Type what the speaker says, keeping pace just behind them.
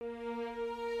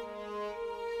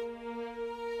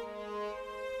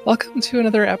Welcome to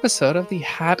another episode of the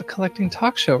Hat Collecting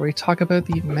Talk Show, where we talk about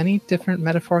the many different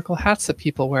metaphorical hats that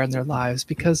people wear in their lives,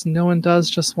 because no one does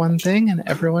just one thing and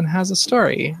everyone has a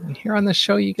story. And here on the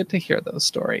show, you get to hear those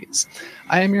stories.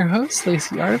 I am your host,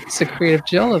 Lacey Artemis, a creative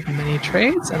Jill of many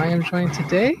trades, and I am joined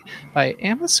today by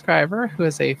Emma Scriver, who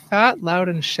is a fat, loud,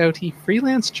 and shouty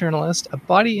freelance journalist, a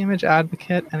body image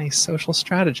advocate, and a social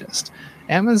strategist.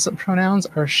 Emma's pronouns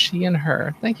are she and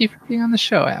her. Thank you for being on the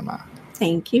show, Emma.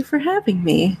 Thank you for having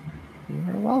me.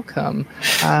 You're welcome.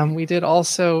 We did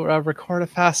also record a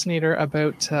fascinator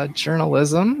about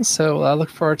journalism, so look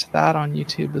forward to that on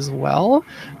YouTube as well.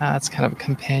 It's kind of a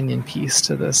companion piece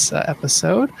to this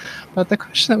episode. But the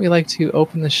question that we like to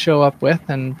open the show up with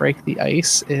and break the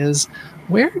ice is,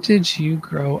 where did you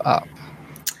grow up?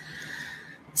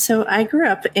 So I grew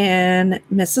up in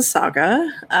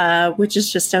Mississauga, which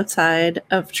is just outside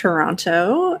of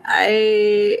Toronto.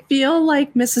 I feel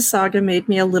like Mississauga made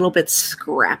me a little bit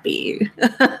scrappy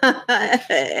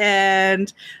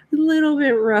and a little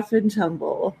bit rough and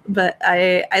tumble, but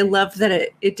I love that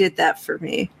it did that for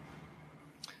me.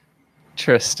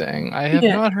 Interesting. I have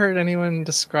not heard anyone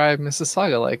describe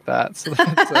Mississauga like that, so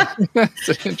that's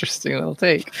an interesting little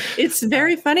take. It's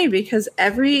very funny because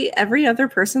every other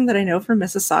person that I know from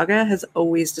Mississauga has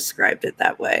always described it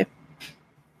that way.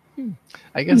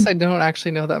 I guess I don't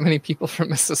actually know that many people from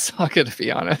Mississauga, to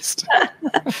be honest.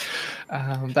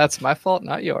 That's my fault,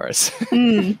 not yours.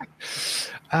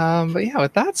 But yeah,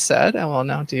 with that said, I will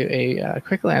now do a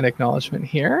quick land acknowledgement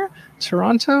here.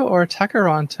 Toronto, or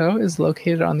Takaranto, is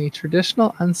located on the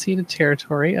traditional unceded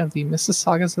territory of the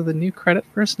Mississaugas of the New Credit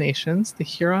First Nations, the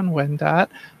Huron-Wendat,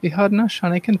 the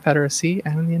Haudenosaunee Confederacy,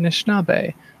 and the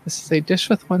Anishinaabe. This is a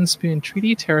dish-with-one-spoon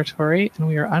treaty territory, and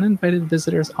we are uninvited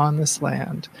visitors on this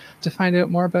land. To find out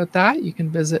more about that, you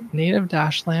can visit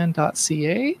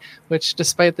native-land.ca, which,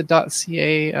 despite the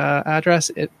 .ca address,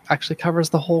 it actually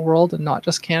covers the whole world and not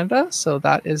just Canada, so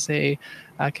that is a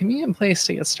convenient place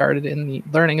to get started in the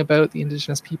learning about the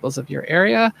Indigenous peoples of your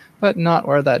area, but not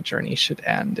where that journey should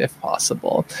end, if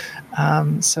possible.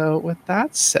 So with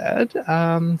that said,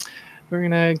 we're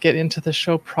going to get into the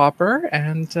show proper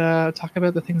and talk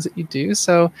about the things that you do.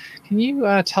 So can you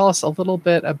tell us a little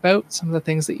bit about some of the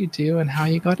things that you do and how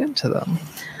you got into them?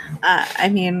 I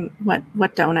mean,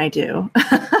 what don't I do?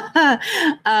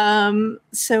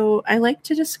 So I like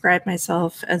to describe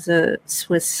myself as a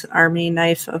Swiss Army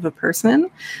knife of a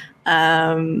person,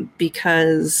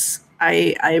 because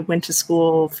I went to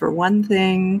school for one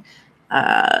thing.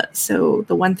 So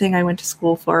the one thing I went to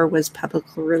school for was public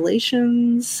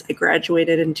relations. I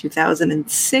graduated in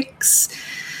 2006,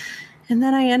 and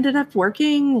then I ended up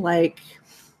working like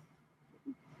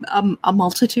a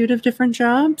multitude of different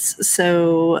jobs.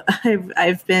 So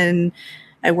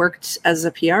I worked as a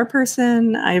PR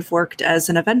person. I've worked as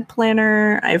an event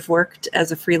planner. I've worked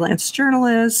as a freelance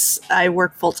journalist. I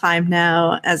work full time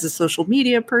now as a social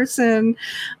media person.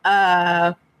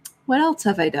 What else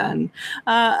have I done?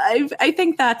 I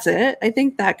think that's it. I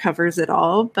think that covers it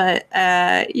all. But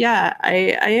yeah,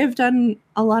 I have done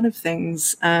a lot of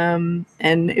things, and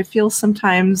it feels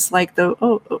sometimes like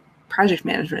project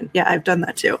management. Yeah, I've done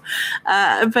that too.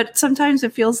 But sometimes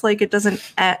it feels like it doesn't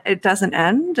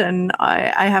end, and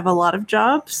I have a lot of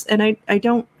jobs, and I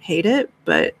don't hate it,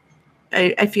 but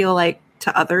I feel like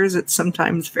to others it's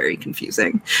sometimes very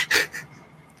confusing.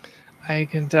 I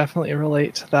can definitely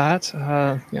relate to that.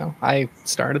 I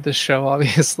started this show,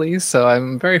 obviously, so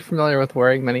I'm very familiar with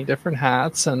wearing many different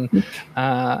hats, and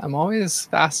I'm always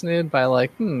fascinated by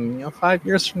 5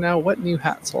 years from now, what new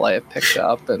hats will I have picked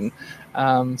up? And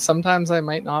sometimes I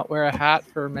might not wear a hat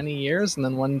for many years, and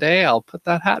then one day I'll put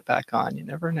that hat back on. You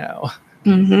never know.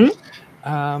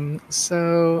 Mm-hmm.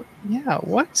 So yeah,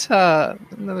 what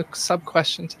another sub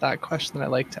question to that question that I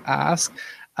like to ask?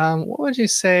 What would you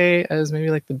say is maybe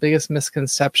like the biggest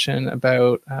misconception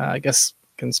about, I guess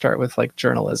can start with like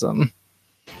journalism?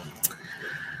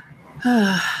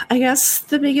 I guess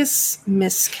the biggest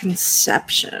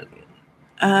misconception.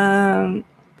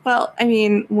 Well, I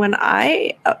mean, when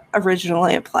I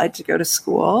originally applied to go to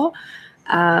school,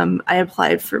 I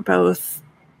applied for both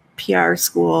PR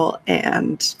school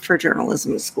and for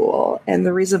journalism school. And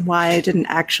the reason why I didn't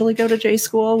actually go to J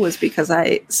school was because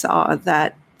I saw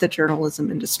that the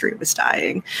journalism industry was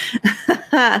dying.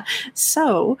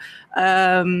 So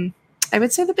I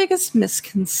would say the biggest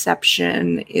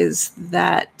misconception is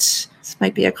that, this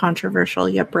might be a controversial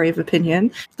yet brave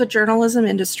opinion, the journalism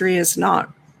industry is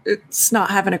not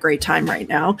having a great time right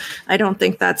now. I don't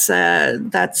think I'm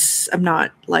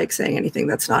not like saying anything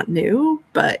that's not new,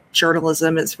 but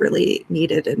journalism is really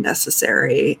needed and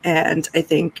necessary. And I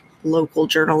think local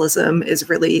journalism is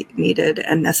really needed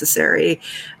and necessary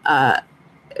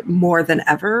more than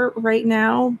ever right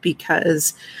now,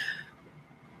 because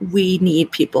we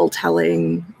need people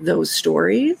telling those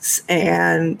stories.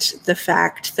 And the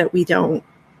fact that we don't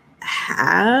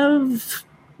have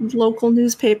local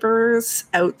newspapers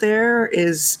out there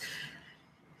is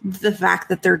the fact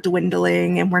that they're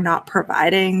dwindling, and we're not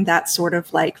providing that sort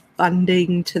of like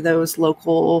funding to those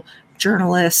local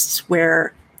journalists,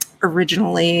 where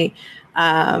originally,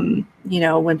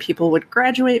 when people would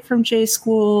graduate from J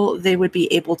school, they would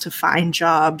be able to find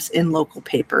jobs in local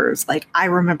papers. Like, I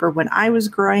remember when I was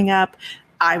growing up,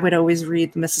 I would always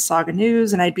read the Mississauga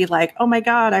News and I'd be like, oh my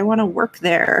God, I want to work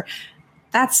there.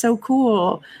 That's so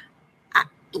cool.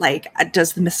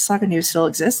 Does the Mississauga News still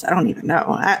exist? I don't even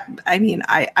know.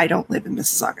 I don't live in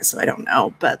Mississauga, so I don't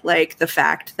know. But like, the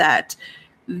fact that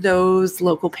those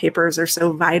local papers are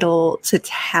so vital to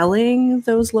telling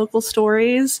those local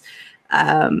stories.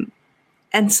 And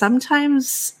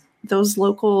sometimes those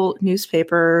local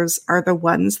newspapers are the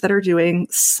ones that are doing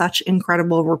such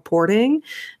incredible reporting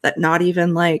that not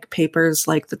even like papers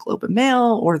like the Globe and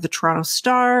Mail or the Toronto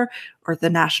Star or the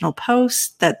National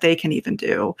Post that they can even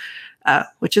do,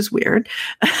 which is weird.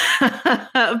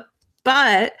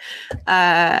 But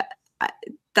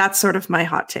that's sort of my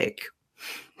hot take.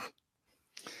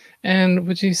 And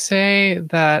would you say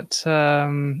that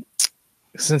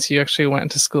since you actually went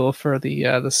to school for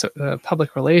the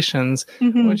public relations,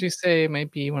 what would you say might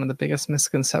be one of the biggest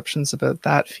misconceptions about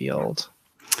that field?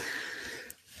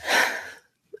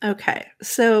 Okay,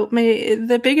 so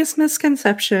the biggest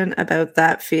misconception about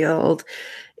that field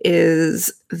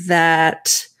is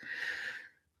that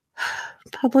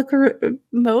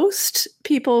most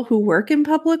people who work in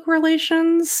public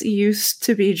relations used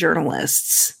to be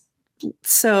journalists.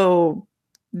 So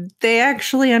they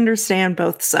actually understand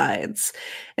both sides.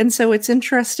 And so it's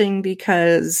interesting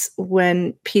because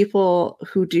when people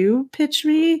who do pitch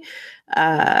me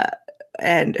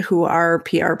and who are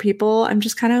PR people, I'm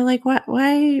just kind of like, why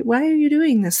are you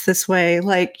doing this way?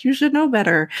 Like, you should know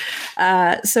better.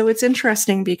 So it's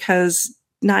interesting because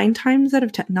 9 times out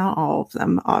of 10, not all of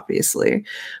them, obviously,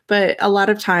 but a lot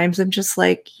of times I'm just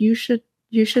like, you should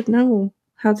know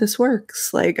how this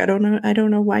works. Like, I don't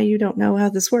know why you don't know how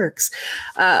this works.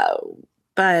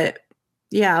 But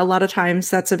yeah, a lot of times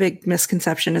that's a big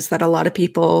misconception, is that a lot of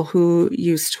people who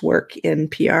used to work in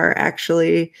PR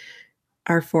actually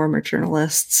are former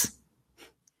journalists.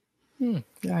 Yeah,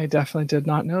 I definitely did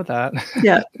not know that.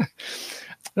 Yeah.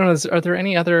 I don't know, are there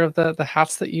any other of the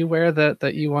hats that you wear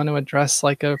that you want to address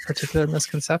like a particular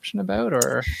misconception about?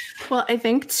 Or well, I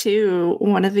think too,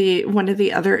 one of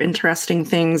the other interesting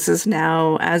things is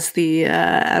now, as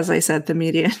I said, the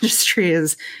media industry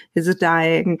is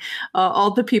dying.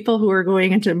 All the people who are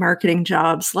going into marketing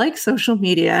jobs like social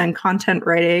media and content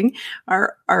writing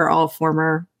are all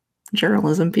former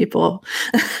journalism people.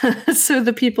 So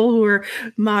the people who are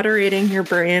moderating your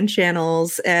brand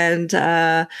channels and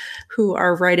who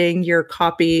are writing your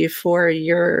copy for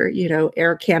your,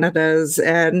 Air Canadas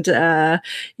and,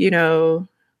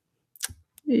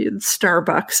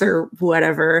 Starbucks or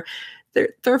whatever,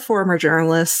 they're former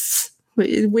journalists.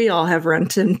 We all have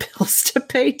rent and bills to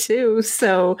pay too.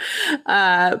 So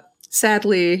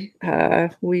sadly,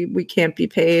 we can't be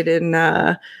paid in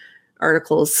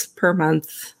articles per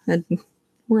month, and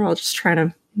we're all just trying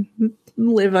to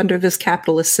live under this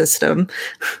capitalist system.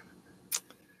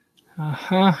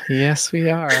 Yes, we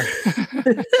are.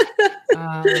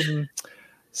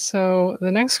 So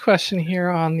the next question here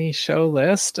on the show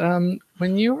list,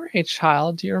 when you were a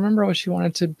child, do you remember what you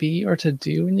wanted to be or to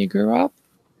do when you grew up?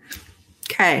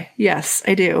 Okay, yes,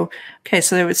 I do. Okay,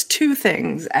 so there was 2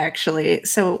 things actually.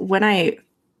 So when my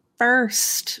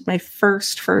first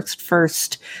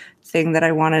thing that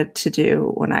I wanted to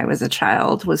do when I was a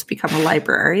child was become a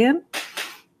librarian.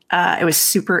 I was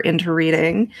super into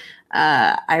reading.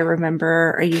 I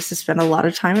remember I used to spend a lot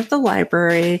of time at the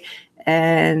library,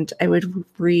 and I would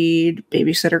read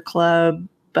Babysitter Club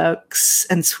books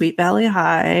and Sweet Valley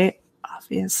High,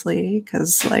 obviously,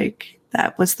 because like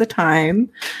that was the time.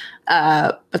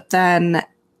 But then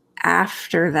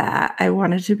after that, I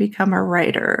wanted to become a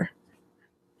writer.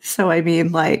 So I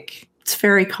mean, like, it's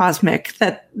very cosmic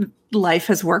that life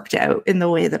has worked out in the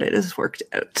way that it has worked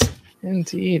out.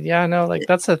 Indeed. Yeah, no, like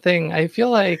that's the thing. I feel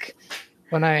like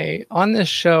on this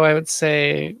show, I would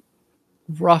say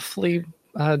roughly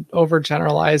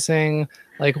overgeneralizing.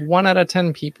 Like 1 out of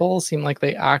 10 people seem like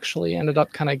they actually ended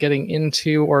up kind of getting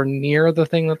into or near the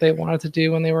thing that they wanted to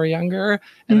do when they were younger,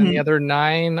 and then the other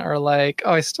 9 are like,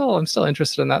 oh, I'm still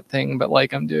interested in that thing, but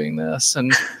like I'm doing this.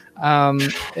 And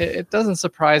it doesn't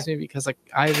surprise me, because like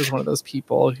I was one of those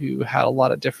people who had a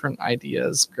lot of different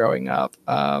ideas growing up.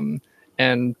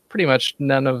 And pretty much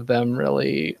none of them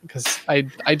really, because I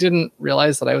didn't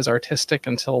realize that I was artistic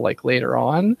until like later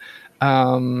on.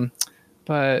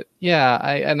 But yeah,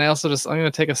 I also I'm going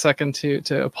to take a second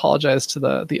to apologize to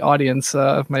the audience.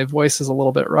 My voice is a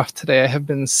little bit rough today. I have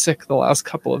been sick the last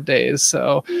couple of days,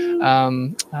 so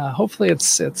hopefully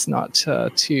it's not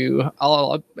too.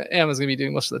 Emma's going to be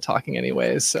doing most of the talking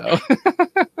anyways, so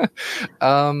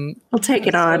I'll take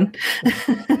it on.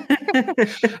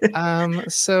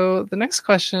 So the next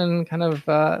question, kind of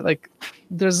like,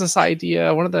 there's this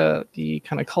idea, one of the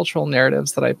kind of cultural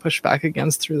narratives that I push back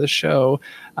against through the show,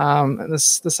 and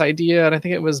this idea, and I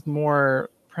think it was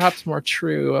perhaps more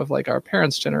true of like our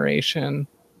parents' generation,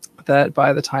 that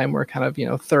by the time we're kind of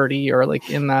 30 or like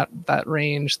in that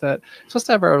range, that we're supposed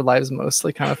to have our lives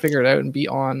mostly kind of figured out and be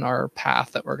on our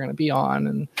path that we're going to be on.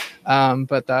 And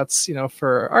but that's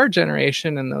for our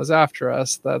generation and those after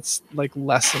us, that's like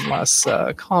less and less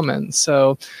common.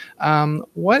 So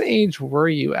what age were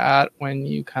you at when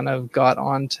you kind of got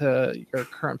onto your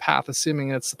current path,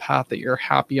 assuming it's the path that you're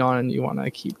happy on and you want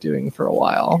to keep doing for a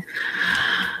while?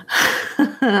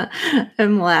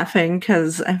 I'm laughing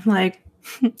because I'm like,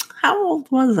 how old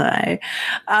was I?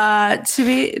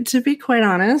 To be quite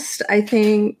honest, I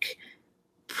think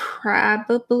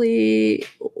probably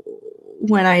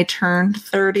when I turned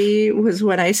 30 was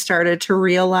when I started to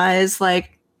realize,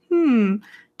 like,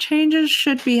 changes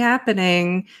should be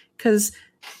happening because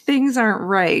things aren't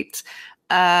right.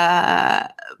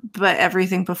 But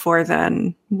everything before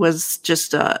then was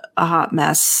just a hot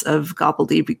mess of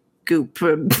gobbledygook.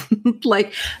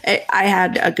 Like I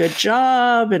had a good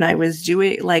job and I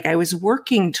was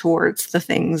working towards the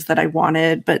things that I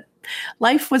wanted, but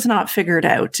life was not figured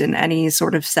out in any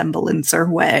sort of semblance or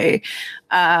way.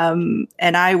 And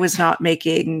I was not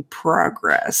making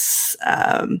progress,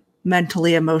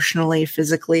 mentally, emotionally,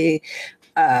 physically.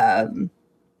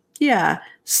 Yeah.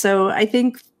 So I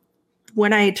think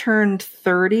when I turned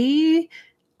 30,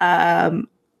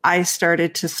 I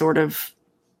started to sort of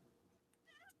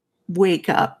wake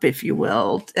up, if you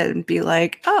will, and be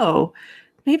like, oh,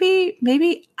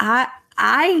 maybe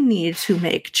I need to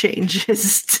make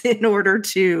changes in order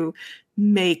to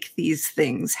make these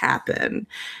things happen.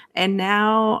 And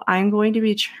now I'm going to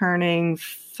be turning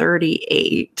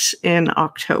 38 in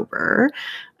October.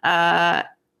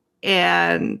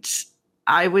 And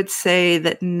I would say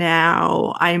that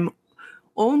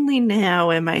only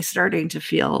now am I starting to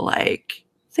feel like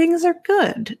things are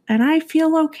good and I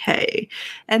feel okay.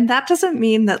 And that doesn't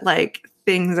mean that like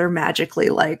things are magically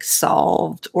like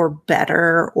solved or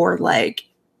better or like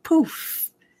poof,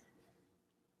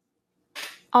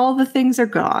 all the things are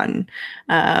gone.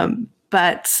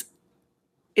 But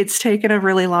it's taken a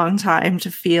really long time to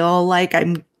feel like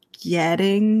I'm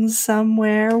getting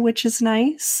somewhere, which is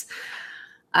nice.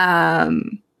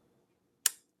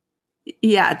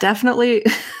 Yeah, definitely.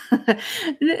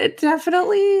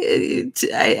 Definitely.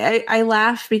 I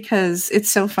laugh because it's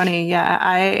so funny.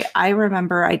 Yeah, I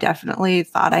remember I definitely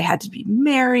thought I had to be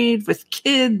married with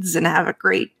kids and have a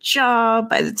great job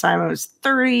by the time I was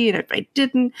 30. And if I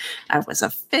didn't, I was a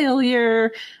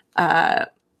failure. I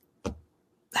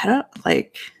don't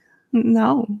like,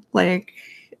 no, like,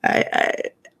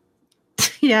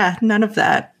 yeah, none of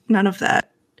that. None of that.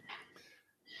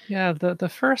 Yeah, the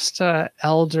first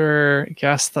elder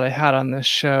guest that I had on this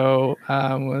show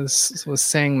was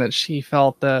saying that she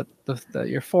felt that that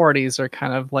your 40s are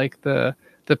kind of like the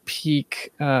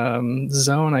peak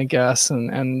zone, I guess,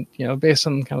 and based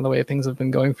on kind of the way things have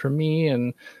been going for me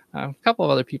and a couple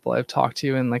of other people I've talked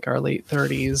to in like our late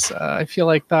 30s, I feel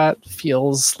like that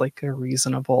feels like a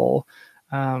reasonable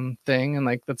thing, and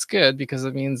like that's good because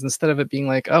it means instead of it being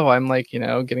like, oh, I'm like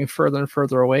getting further and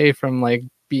further away from like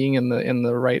being in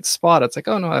the right spot, it's like,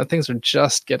 oh no, things are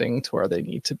just getting to where they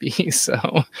need to be.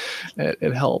 So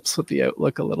it helps with the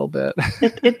outlook a little bit.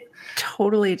 It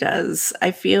totally does.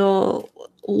 I feel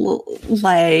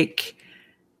like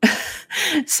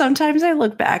sometimes I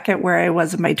look back at where I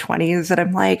was in my 20s and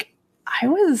I'm like, I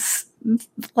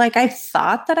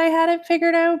thought that I had it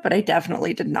figured out, but I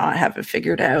definitely did not have it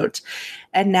figured out.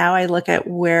 And now I look at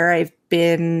where I've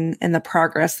been and the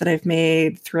progress that I've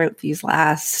made throughout these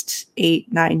last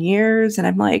 8-9 years. And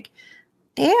I'm like,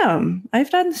 damn, I've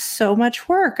done so much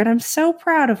work and I'm so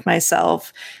proud of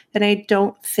myself. And I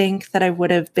don't think that I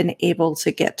would have been able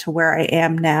to get to where I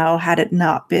am now had it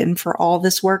not been for all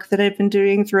this work that I've been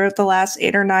doing throughout the last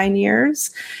 8 or 9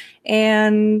 years.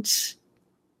 And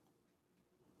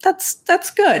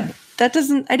that's good. I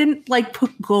didn't like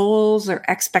put goals or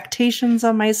expectations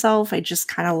on myself. I just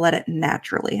kind of let it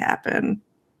naturally happen.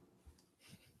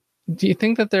 Do you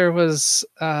think that there was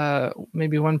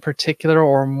maybe one particular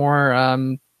or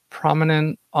more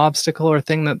prominent obstacle or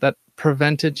thing that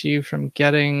prevented you from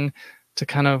getting to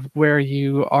kind of where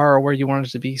you are or where you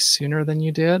wanted to be sooner than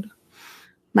you did?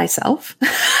 Myself.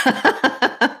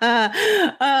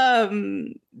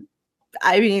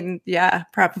 I mean, yeah,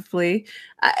 probably.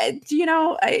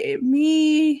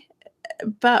 Me,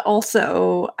 but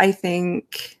also I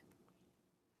think,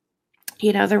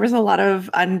 there was a lot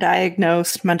of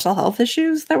undiagnosed mental health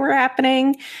issues that were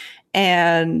happening,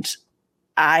 and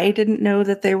I didn't know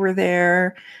that they were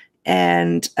there.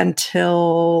 And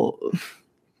until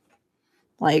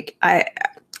like I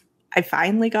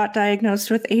finally got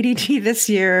diagnosed with ADD this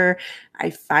year. I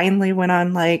finally went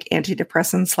on like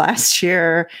antidepressants last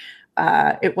year.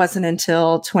 It wasn't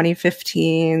until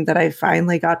 2015 that I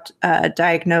finally got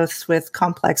diagnosed with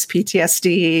complex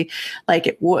PTSD.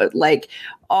 Like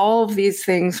all of these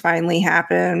things finally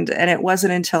happened. And it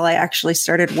wasn't until I actually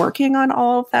started working on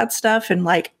all of that stuff and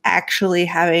like actually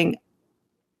having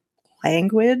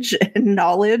language and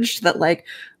knowledge that like,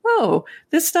 oh,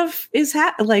 this stuff is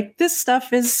this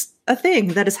stuff is a thing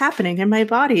that is happening in my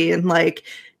body and like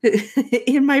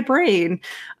in my brain.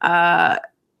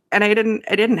 And I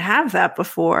didn't have that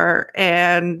before.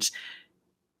 And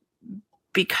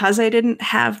because I didn't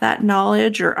have that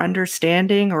knowledge or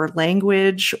understanding or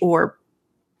language or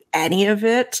any of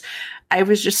it, I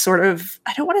was just sort of,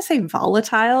 I don't want to say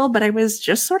volatile, but I was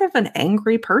just sort of an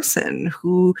angry person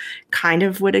who kind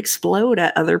of would explode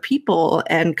at other people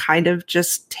and kind of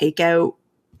just take out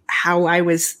how I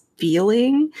was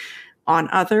feeling on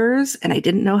others. And I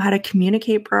didn't know how to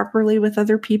communicate properly with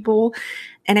other people.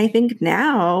 And I think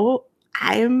now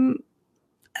I'm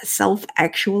a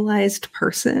self-actualized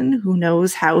person who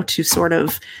knows how to sort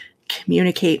of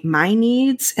communicate my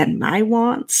needs and my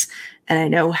wants. And I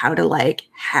know how to like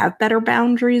have better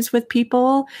boundaries with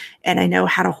people. And I know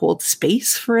how to hold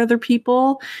space for other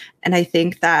people. And I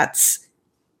think that's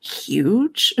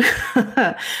huge.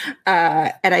 And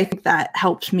I think that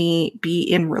helped me be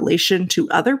in relation to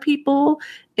other people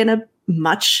in a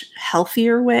much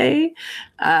healthier way,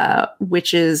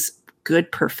 which is good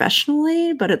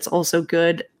professionally, but it's also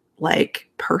good like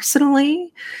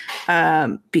personally,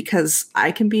 because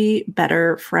I can be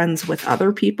better friends with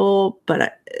other people,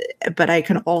 but I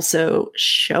can also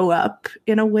show up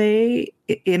in a way,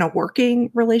 in a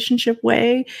working relationship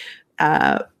way.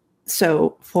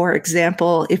 So, for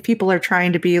example, if people are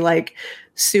trying to be like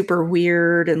super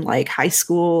weird and like high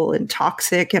school and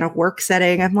toxic in a work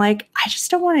setting, I'm like, I just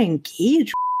don't want to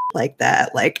engage like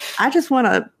that. Like, I just want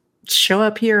to show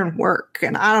up here and work,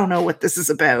 and I don't know what this is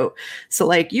about. So,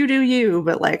 like, you do you,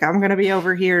 but like, I'm going to be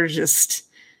over here just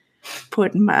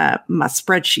putting my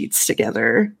spreadsheets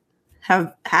together.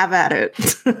 Have at it.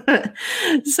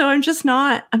 So I'm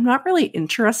not really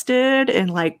interested in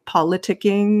like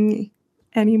politicking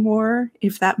anymore,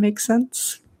 if that makes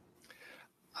sense.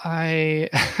 I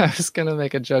was gonna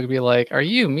make a joke, be like, "Are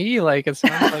you me?" Like it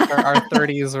sounds like our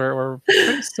 30s were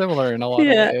pretty similar in a lot of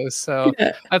ways. So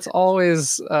that's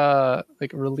always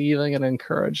like relieving and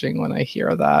encouraging when I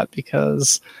hear that,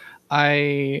 because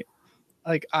I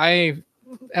I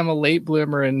am a late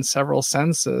bloomer in several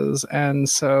senses, and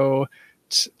so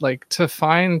like to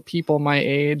find people my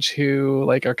age who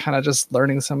like are kind of just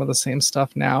learning some of the same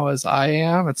stuff now as I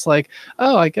am, it's like,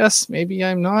 oh, I guess maybe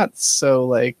I'm not so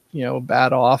like,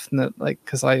 bad off, and that like,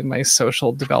 because my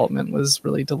social development was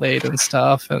really delayed and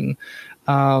stuff. And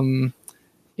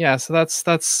yeah, so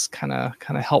that's kind of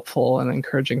helpful and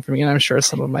encouraging for me, and I'm sure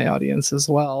some of my audience as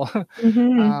well.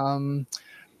 Mm-hmm.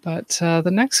 But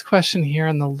the next question here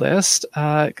on the list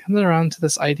comes around to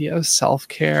this idea of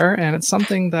self-care, and it's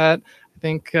something that I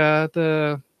think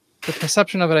the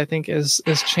perception of it, I think, is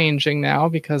changing now,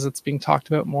 because it's being talked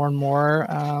about more and more,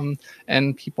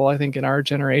 and people, I think, in our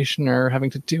generation are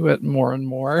having to do it more and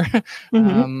more.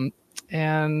 Mm-hmm.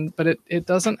 But it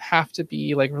doesn't have to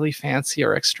be like really fancy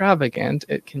or extravagant.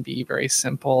 It can be very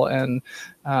simple, and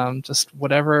just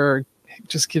whatever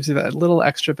just gives you that little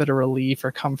extra bit of relief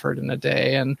or comfort in a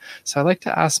day. And so I like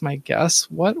to ask my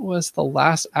guests, what was the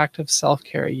last act of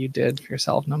self-care you did for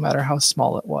yourself, no matter how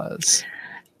small it was?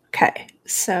 Okay,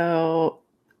 so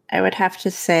I would have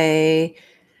to say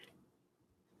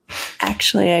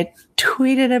Actually, I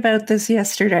tweeted about this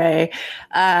yesterday.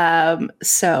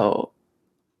 So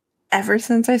ever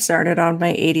since I started on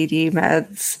my ADD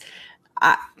meds,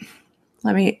 I,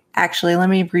 let me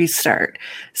restart.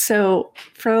 So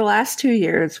for the last 2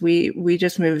 years, we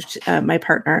just moved. My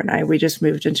partner and I, we just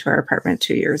moved into our apartment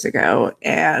 2 years ago,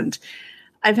 and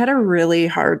I've had a really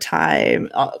hard time.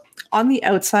 On the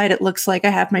outside, it looks like I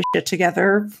have my shit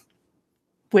together,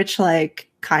 which, like,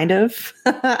 kind of,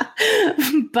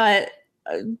 but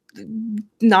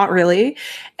not really.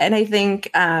 And I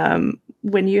think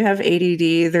when you have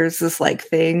ADD, there's this like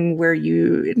thing where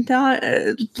you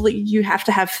have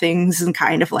to have things in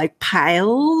kind of like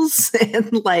piles,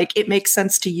 and like it makes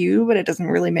sense to you, but it doesn't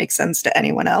really make sense to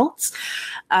anyone else.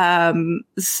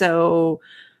 So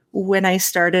when I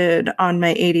started on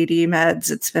my ADD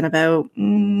meds, it's been about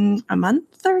a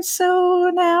month or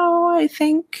so now, I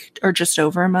think, or just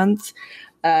over a month.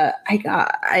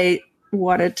 I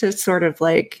wanted to sort of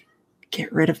like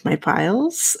get rid of my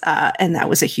piles, and that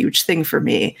was a huge thing for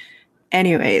me.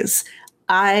 Anyways,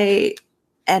 I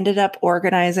ended up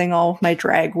organizing all of my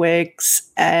drag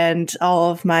wigs and all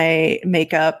of my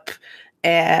makeup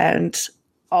and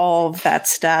all of that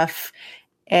stuff,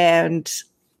 and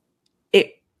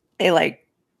it like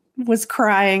was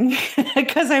crying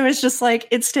because I was just like,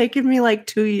 it's taken me like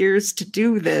 2 years to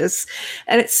do this.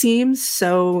 And it seems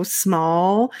so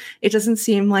small. It doesn't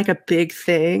seem like a big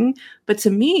thing. But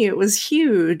to me, it was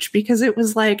huge because it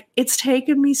was like, it's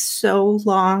taken me so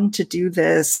long to do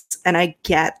this. And I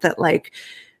get that, like,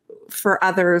 for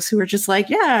others who are just like,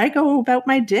 yeah, I go about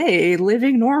my day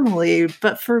living normally.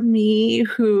 But for me,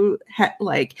 who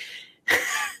like,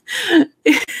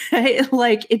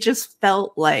 it just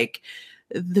felt like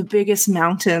the biggest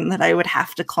mountain that I would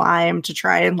have to climb to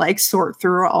try and like sort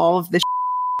through all of this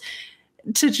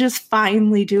to just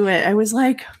finally do it. I was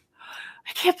like,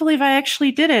 I can't believe I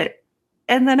actually did it.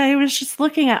 And then I was just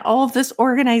looking at all of this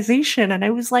organization and I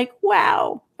was like,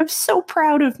 wow, I'm so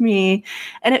proud of me.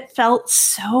 And it felt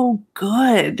so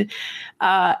good.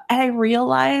 And I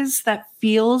realized that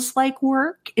feels like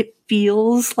work. It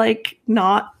feels like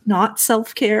not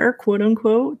self-care, quote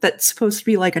unquote. That's supposed to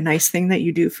be like a nice thing that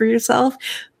you do for yourself.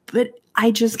 But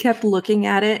I just kept looking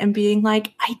at it and being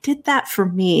like, I did that for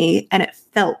me and it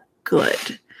felt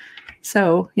good.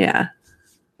 So, yeah.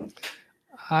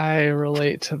 I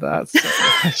relate to that so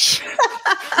much.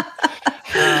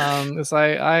 As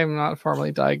I'm not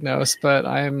formally diagnosed, but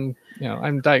I'm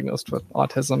diagnosed with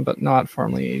autism, but not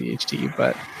formally ADHD.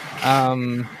 But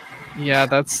yeah,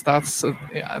 that's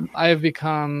I've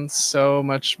become so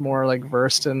much more like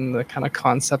versed in the kind of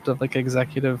concept of like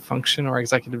executive function or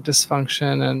executive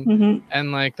dysfunction,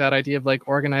 and like that idea of like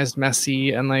organized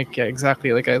messy, and like, yeah,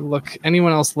 exactly, like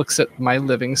anyone else looks at my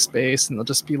living space and they'll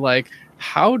just be like,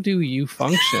 how do you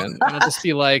function? And I'll just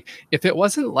be like, if it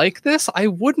wasn't like this, I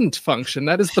wouldn't function.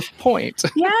 That is the point.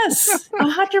 Yes,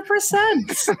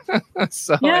 100%.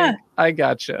 So yeah. I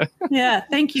gotcha. Yeah,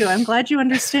 thank you. I'm glad you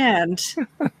understand. So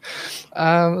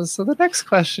the next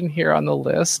question here on the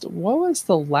list, what was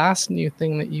the last new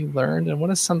thing that you learned, and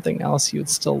what is something else you'd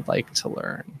still like to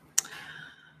learn?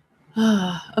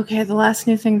 Okay, the last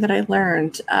new thing that I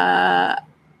learned.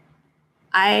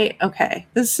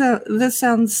 This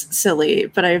sounds silly,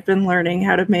 but I've been learning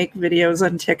how to make videos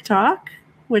on TikTok,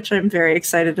 which I'm very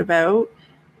excited about.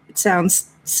 It sounds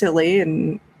silly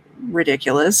and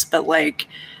ridiculous, but like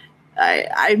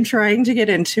I'm trying to get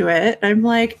into it. I'm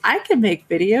like, I can make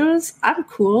videos. I'm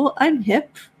cool. I'm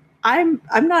hip. I'm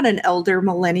not an elder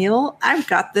millennial. I've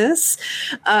got this.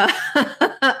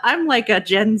 I'm like a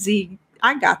Gen Z.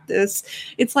 I got this.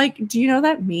 It's like, do you know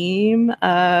that meme?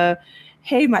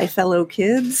 Hey, my fellow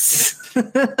kids.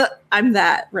 I'm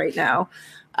that right now.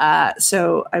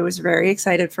 So I was very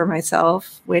excited for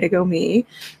myself. Way to go, me.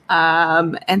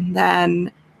 And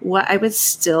then what I would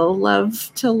still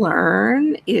love to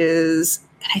learn is,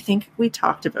 I think we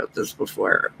talked about this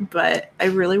before, but I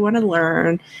really want to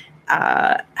learn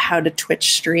how to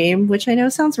Twitch stream, which I know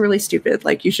sounds really stupid.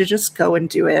 Like, you should just go and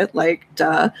do it. Like,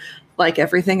 duh. Like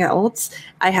everything else.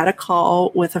 I had a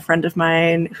call with a friend of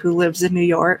mine who lives in New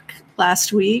York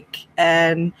last week,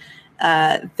 and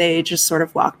they just sort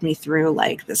of walked me through,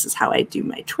 like, this is how I do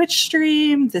my Twitch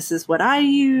stream. This is what I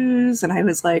use. And I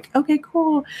was like, okay,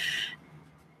 cool.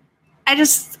 I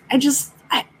just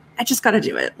got to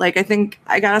do it. Like, I think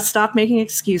I got to stop making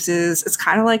excuses. It's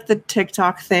kind of like the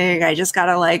TikTok thing. I just got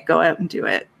to like go out and do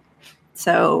it.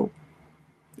 So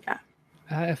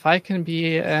if I can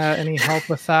be any help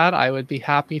with that, I would be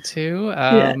happy to.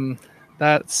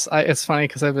 It's funny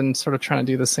because I've been sort of trying to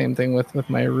do the same thing with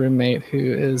my roommate who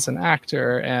is an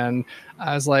actor, and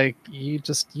I was like, you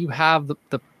have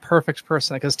the perfect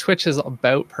person, because Twitch is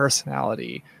about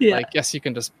personality. Yeah. Like, yes, you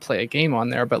can just play a game on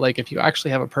there, but like if you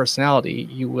actually have a personality,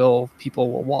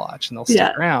 people will watch and they'll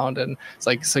stick around. And it's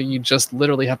like, so you just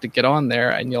literally have to get on there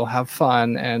and you'll have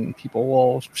fun and people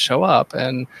will show up.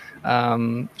 And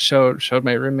showed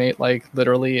my roommate, like,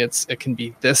 literally it can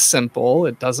be this simple.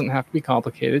 It doesn't have to be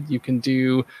complicated. You can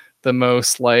do the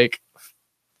most like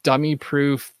dummy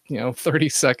proof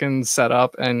 30-second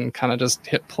setup and kind of just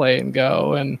hit play and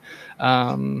go. And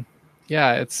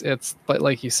it's but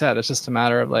like you said, it's just a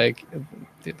matter of like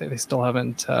they still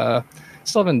haven't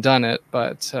done it.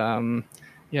 But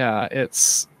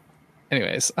it's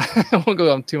anyways. I won't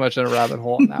go too much in a rabbit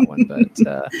hole on that one. But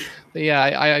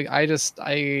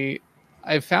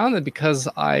I've found that because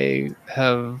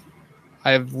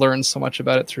I've learned so much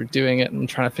about it through doing it and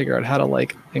trying to figure out how to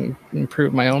like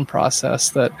improve my own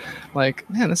process, that like,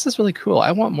 man, this is really cool.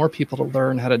 I want more people to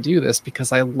learn how to do this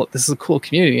because this is a cool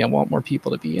community. I want more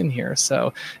people to be in here.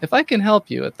 So if I can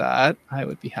help you with that, I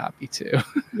would be happy to.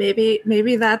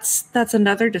 Maybe that's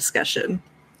another discussion.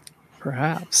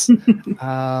 Perhaps.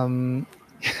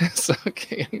 So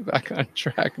okay, getting back on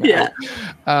track now.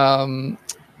 Yeah.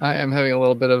 I am having a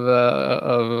little bit of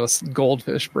a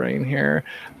goldfish brain here.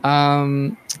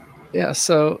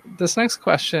 So this next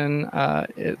question,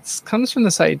 it comes from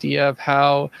this idea of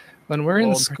how when we're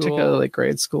in school, particularly like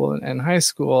grade school and high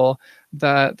school,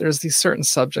 that there's these certain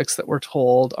subjects that we're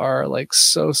told are like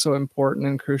so important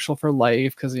and crucial for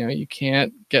life, because you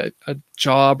can't get a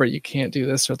job or you can't do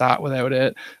this or that without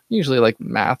it. Usually like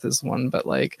math is one, but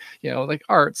like like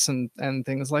arts and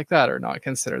things like that are not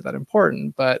considered that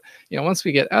important. But once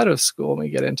we get out of school and we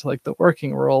get into like the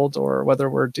working world, or whether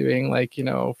we're doing like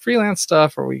freelance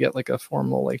stuff, or we get like a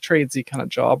formal like tradesy kind of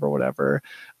job or whatever,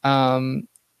 I've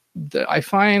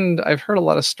heard a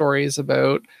lot of stories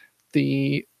about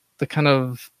the kind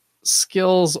of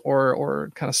skills or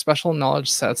kind of special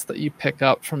knowledge sets that you pick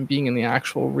up from being in the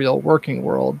actual real working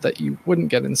world that you wouldn't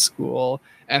get in school,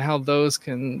 and how those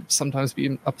can sometimes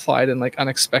be applied in like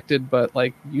unexpected but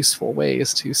like useful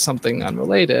ways to something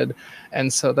unrelated.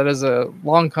 And so that is a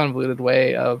long, convoluted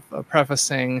way of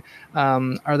prefacing,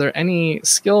 are there any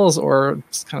skills or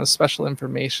kind of special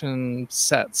information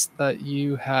sets that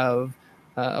you have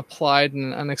applied in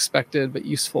an unexpected but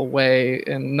useful way,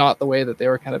 and not the way that they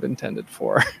were kind of intended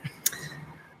for?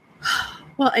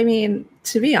 Well, I mean,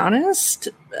 to be honest,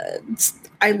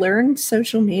 I learned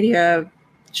social media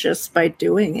just by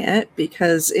doing it,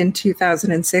 because in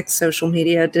 2006, social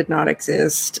media did not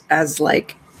exist as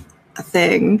like a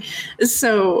thing.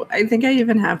 So I think I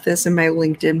even have this in my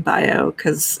LinkedIn bio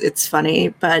because it's funny.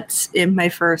 But in my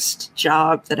first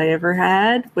job that I ever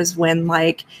had was when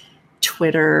like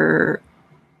Twitter,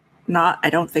 I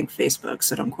don't think Facebook,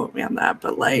 so don't quote me on that,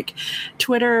 but like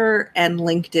Twitter and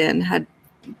LinkedIn had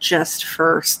just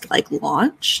first like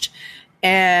launched.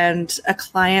 And a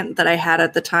client that I had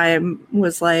at the time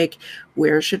was like,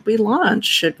 where should we launch?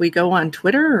 Should we go on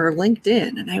Twitter or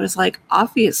LinkedIn? And I was like,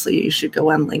 obviously you should go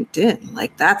on LinkedIn.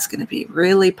 Like, that's going to be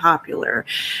really popular.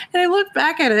 And I look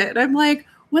back at it and I'm like,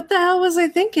 what the hell was I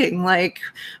thinking? Like,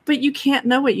 but you can't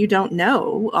know what you don't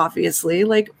know, obviously.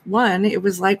 Like, one, it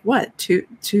was like, what,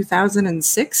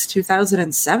 2006,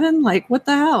 2007? Like, what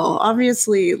the hell?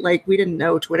 Obviously, like, we didn't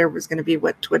know Twitter was going to be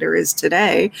what Twitter is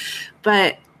today.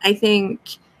 But I think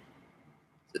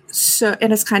so,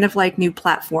 and it's kind of like new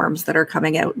platforms that are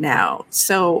coming out now.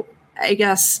 So I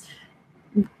guess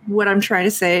what I'm trying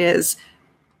to say is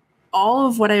all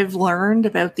of what I've learned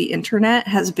about the internet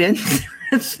has been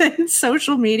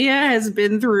social media has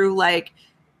been through like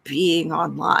being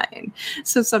online.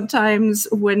 So sometimes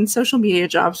when social media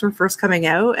jobs were first coming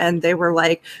out and they were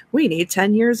like, we need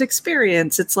 10 years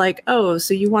experience, it's like, oh,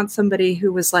 so you want somebody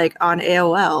who was like on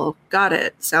AOL. Got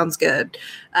it. Sounds good.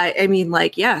 I mean,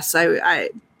 like, yes,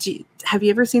 have you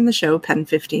ever seen the show Pen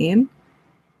 15?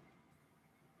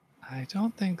 I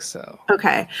don't think so.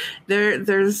 Okay.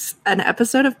 There's an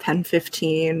episode of Pen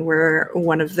 15 where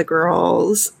one of the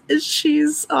girls,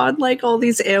 she's on like all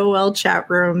these AOL chat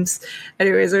rooms.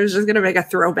 Anyways, I was just gonna make a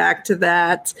throwback to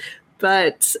that.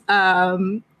 But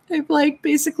I'm like,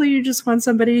 basically you just want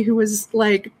somebody who was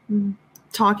like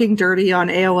talking dirty on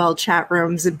AOL chat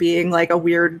rooms and being like a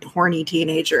weird horny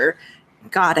teenager.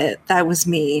 Got it. That was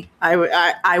me.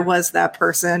 I was that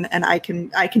person, and I can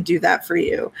do that for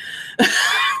you.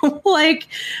 Like,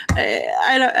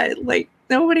 I like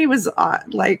nobody was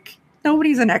like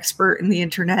nobody's an expert in the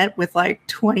internet with like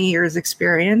 20 years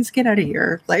experience. Get out of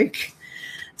here. Like,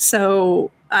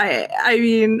 so I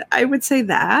mean, I would say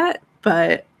that,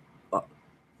 but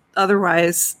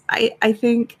otherwise, I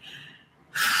think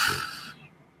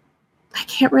I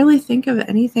can't really think of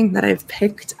anything that I've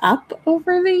picked up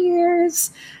over the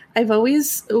years.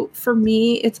 For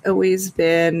me, it's always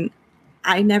been,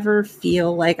 I never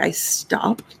feel like I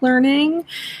stopped learning,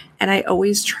 and I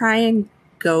always try and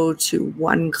go to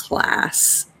one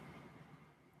class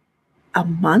a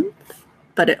month,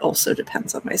 but it also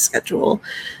depends on my schedule.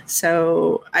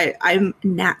 So I'm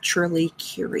naturally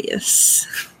curious.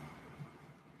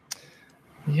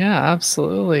 Yeah,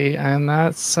 absolutely. And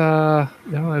that's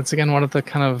it's again one of the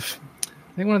kind of,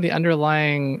 I think one of the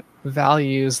underlying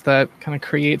values that kind of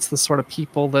creates the sort of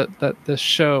people that this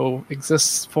show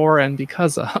exists for and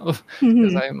because of,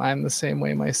 because I'm the same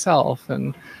way myself.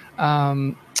 And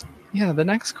yeah, the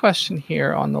next question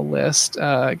here on the list,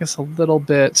 I guess a little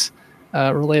bit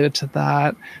related to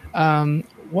that.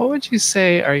 What would you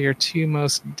say are your two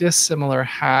most dissimilar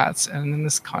hats? And in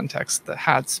this context, the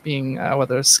hats being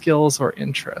whether skills or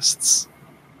interests.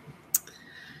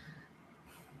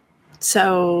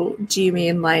 So, do you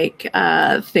mean like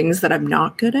things that I'm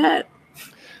not good at?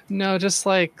 No, just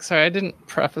like, sorry, I didn't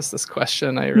preface this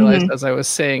question. I realized as I was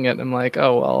saying it, I'm like,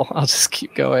 oh, well, I'll just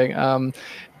keep going.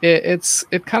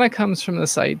 It kind of comes from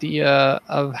this idea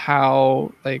of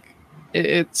how, like,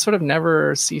 it sort of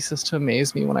never ceases to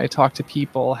amaze me when I talk to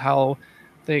people how,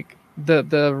 like,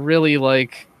 the really,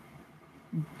 like,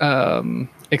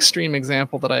 extreme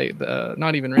example that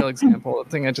not even real example, the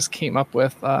thing I just came up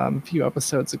with a few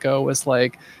episodes ago was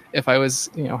like, if I was,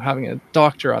 having a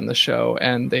doctor on the show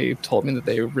and they told me that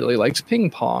they really liked ping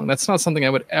pong, that's not something I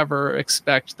would ever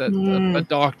expect that a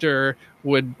doctor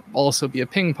would also be a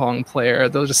ping pong player.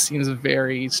 That just seems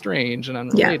very strange and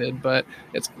unrelated, but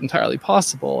it's entirely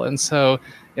possible. And so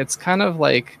it's kind of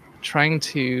like trying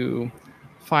to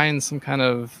find some kind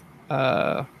of,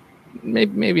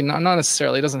 maybe not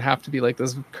necessarily, it doesn't have to be like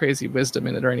this crazy wisdom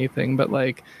in it or anything, but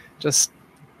like, just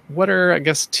what are, I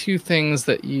guess, two things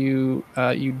that you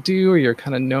do or you're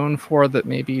kind of known for that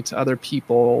maybe to other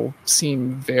people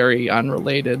seem very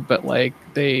unrelated, but like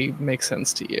they make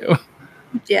sense to you?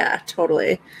 Yeah,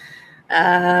 totally.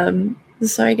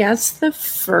 So I guess the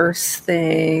first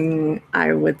thing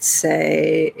I would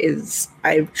say is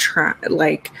I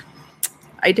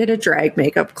did a drag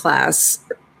makeup class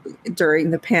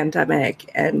during the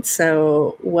pandemic. And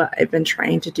so what I've been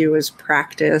trying to do is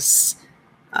practice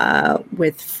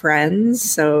with friends.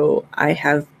 So I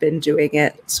have been doing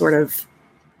it sort of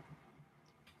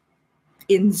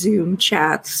in Zoom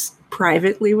chats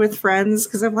privately with friends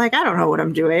because I'm like, I don't know what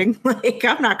I'm doing. Like,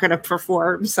 I'm not going to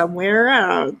perform somewhere. I don't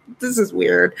know. This is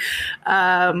weird.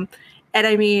 And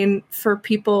I mean, for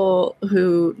people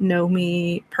who know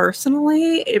me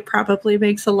personally, it probably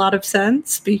makes a lot of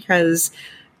sense because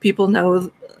people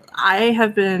know I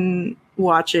have been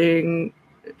watching.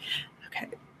 Okay,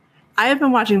 I have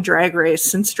been watching Drag Race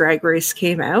since Drag Race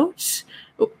came out,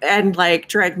 and like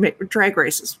Drag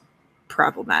Race is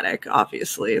problematic,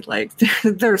 obviously. Like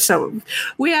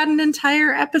we had an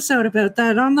entire episode about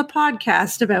that on the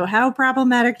podcast about how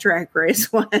problematic Drag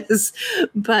Race was.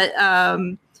 But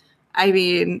I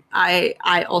mean,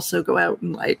 I also go out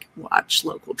and like watch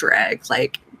local drag.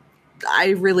 Like, I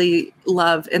really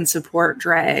love and support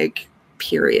drag,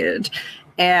 period.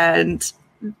 And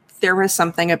there was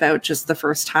something about just the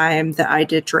first time that I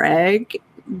did drag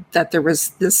that there was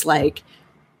this like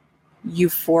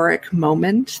euphoric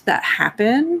moment that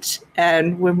happened.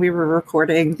 And when we were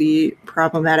recording the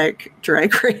problematic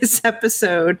Drag Race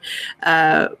episode,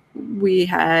 we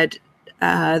had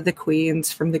the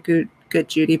queens from the Good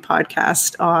Judy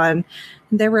podcast on.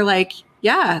 And they were like,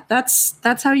 yeah, that's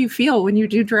how you feel when you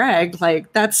do drag.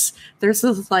 Like, there's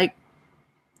this like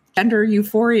gender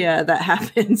euphoria that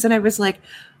happens. And I was like,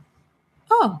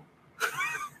 oh,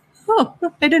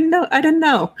 I didn't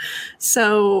know.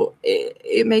 So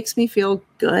it makes me feel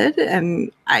good.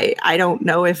 And I don't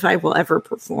know if I will ever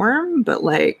perform, but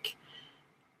like,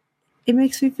 it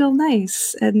makes me feel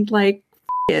nice. And like,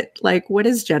 it, like, what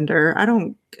is gender? I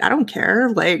don't care.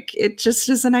 Like, it just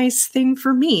is a nice thing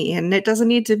for me, and it doesn't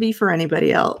need to be for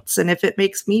anybody else. And if it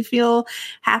makes me feel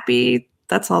happy,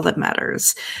 that's all that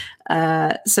matters.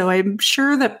 So I'm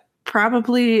sure that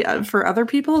probably for other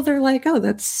people, they're like, oh,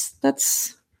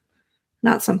 that's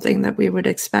not something that we would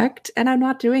expect. And I'm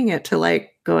not doing it to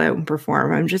like go out and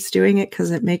perform. I'm just doing it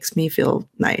because it makes me feel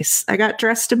nice. I got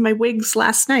dressed in my wigs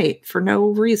last night for no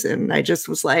reason. I just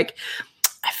was like,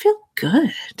 I feel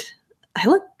good. I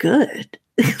look good.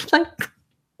 Like,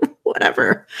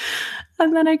 whatever.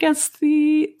 And then I guess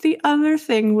the other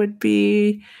thing would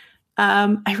be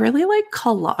I really like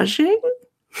collaging.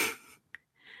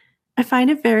 I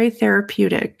find it very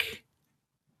therapeutic.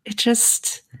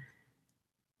 It's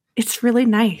really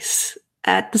nice.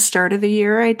 at the start of the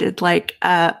year, I did like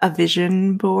a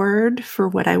vision board for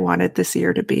what I wanted this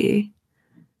year to be.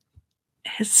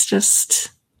 It's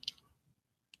just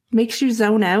makes you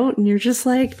zone out, and you're just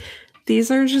like, these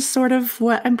are just sort of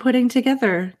what I'm putting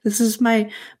together. This is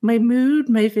my mood,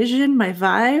 my vision, my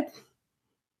vibe.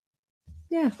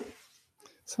 Yeah.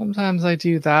 Sometimes I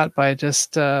do that by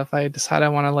just if I decide I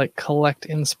want to like collect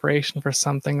inspiration for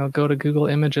something, I'll go to Google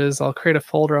Images, I'll create a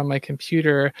folder on my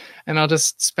computer, and I'll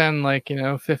just spend like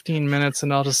 15 minutes,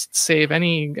 and I'll just save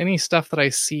any stuff that I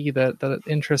see that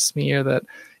interests me, or that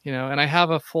and I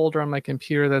have a folder on my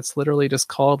computer that's literally just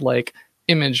called like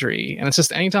imagery, and it's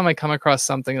just anytime I come across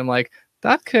something, I'm like,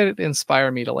 that could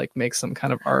inspire me to like make some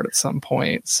kind of art at some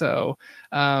point. So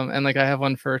and like I have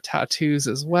one for tattoos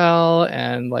as well,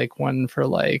 and like one for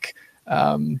like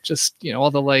just all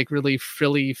the like really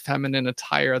frilly feminine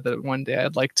attire that one day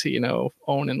I'd like to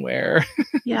own and wear.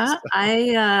 Yeah.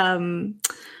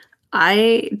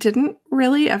 I didn't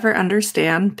really ever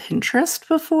understand Pinterest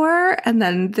before, and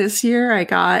then this year I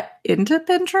got into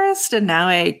Pinterest, and now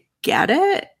I get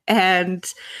it. And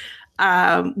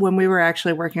when we were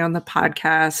actually working on the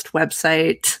podcast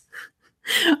website,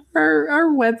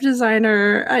 our web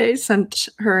designer, I sent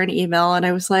her an email, and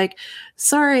I was like,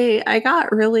 sorry, I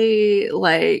got really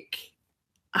like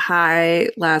high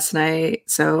last night,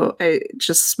 so I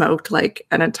just smoked like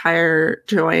an entire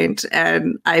joint,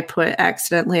 and I put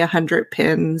accidentally 100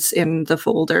 pins in the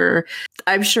folder.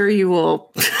 I'm sure you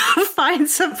will find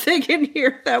something in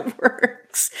here that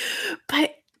works,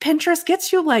 but Pinterest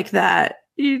gets you like that.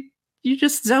 You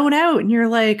just zone out, and you're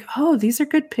like, oh, these are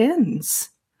good pins.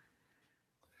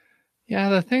 Yeah,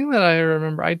 the thing that I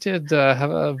remember, I did have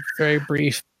a very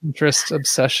brief Pinterest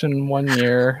obsession one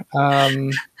year,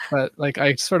 but like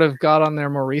I sort of got on there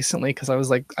more recently because I was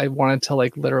like, I wanted to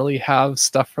like literally have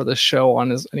stuff for the show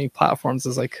on as many platforms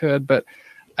as I could, but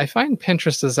I find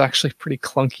Pinterest is actually pretty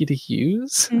clunky to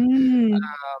use.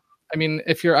 I mean,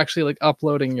 if you're actually like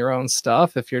uploading your own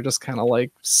stuff, if you're just kind of like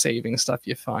saving stuff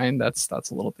you find, that's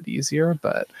a little bit easier.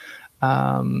 But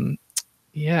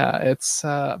yeah, it's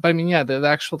but I mean, yeah,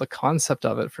 the concept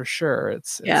of it for sure.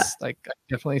 It's like I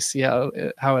definitely see how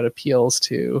it appeals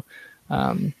to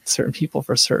certain people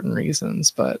for certain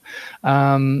reasons. But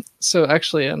so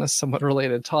actually, on a somewhat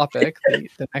related topic,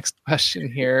 the next question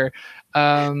here.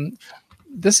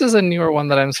 This is a newer one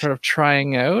that I'm sort of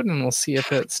trying out, and we'll see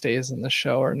if it stays in the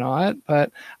show or not. But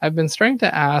I've been starting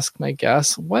to ask my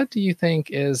guests, what do you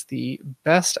think is the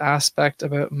best aspect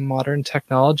about modern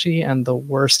technology and the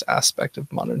worst aspect of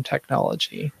modern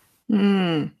technology?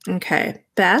 Okay.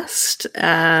 Best.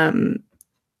 The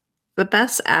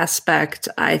best aspect,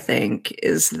 I think,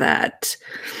 is that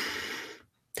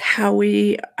how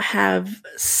we have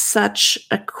such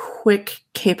a quick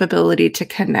capability to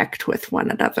connect with one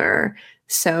another.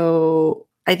 So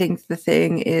I think the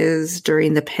thing is,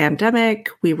 during the pandemic,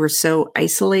 we were so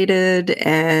isolated,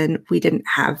 and we didn't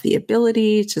have the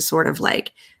ability to sort of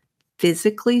like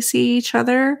physically see each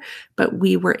other, but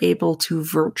we were able to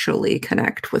virtually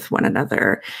connect with one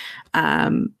another.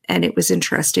 And it was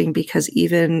interesting because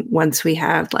even once we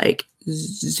had like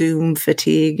Zoom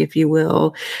fatigue, if you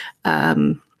will,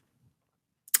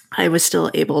 I was still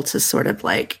able to sort of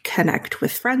like connect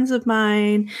with friends of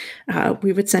mine.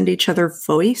 We would send each other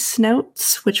voice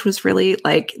notes, which was really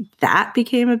like, that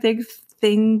became a big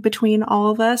thing between all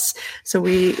of us. So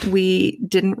we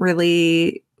didn't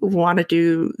really want to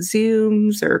do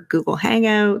Zooms or Google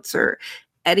Hangouts or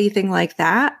anything like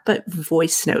that, but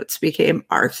voice notes became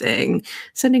our thing,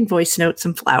 sending voice notes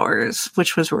and flowers,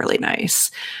 which was really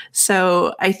nice.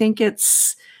 So I think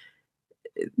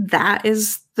that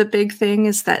is the big thing,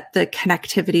 is that the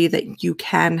connectivity that you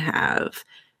can have.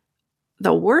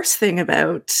 The worst thing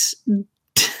about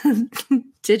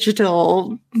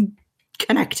digital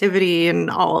connectivity and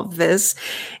all of this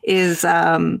is,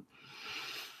 where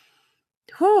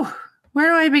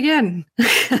do I begin?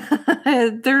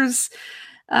 There's,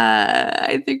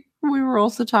 I think we were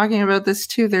also talking about this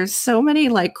too. There's so many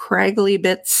like craggly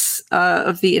bits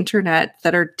of the internet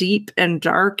that are deep and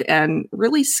dark and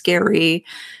really scary.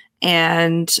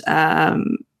 And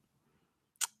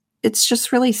it's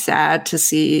just really sad to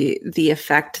see the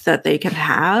effect that they can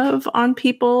have on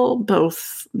people,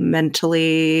 both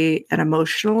mentally and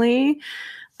emotionally.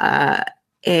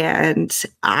 And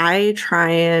I try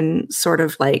and sort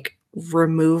of like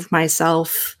remove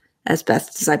myself as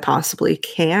best as I possibly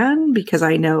can, because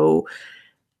I know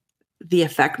the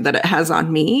effect that it has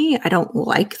on me. I don't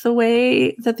like the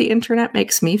way that the internet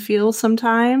makes me feel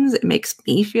sometimes. It makes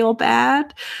me feel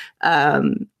bad.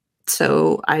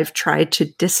 So I've tried to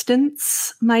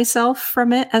distance myself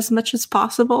from it as much as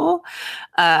possible,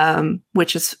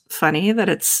 which is funny that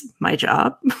it's my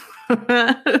job.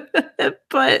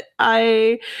 But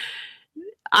I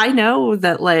know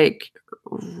that like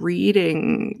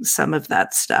reading some of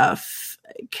that stuff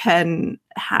can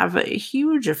have a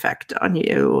huge effect on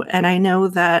you. And I know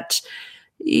that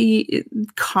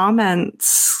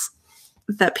comments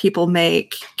that people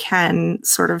make can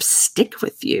sort of stick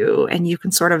with you, and you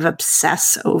can sort of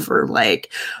obsess over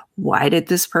like, why did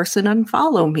this person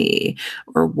unfollow me?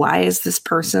 Or why is this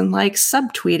person like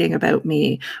subtweeting about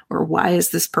me? Or why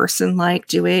is this person like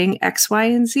doing X, Y,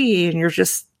 and Z? And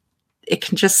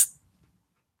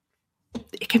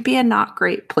it can be a not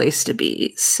great place to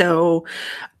be. So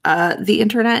the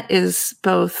internet is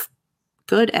both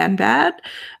good and bad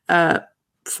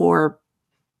for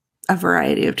a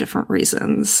variety of different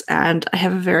reasons. And I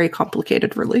have a very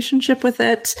complicated relationship with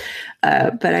it.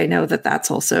 But I know that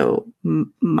that's also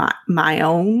my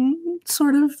own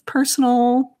sort of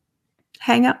personal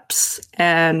hangups,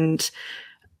 and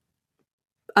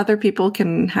other people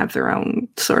can have their own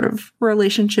sort of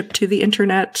relationship to the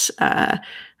internet. I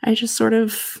just sort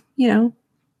of,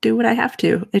 do what I have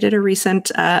to. I did a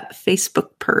recent Facebook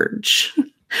purge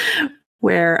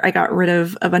where I got rid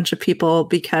of a bunch of people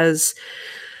because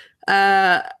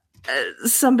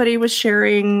somebody was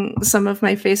sharing some of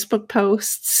my Facebook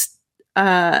posts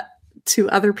to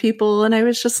other people, and I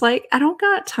was just like, I don't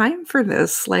got time for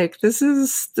this. Like, this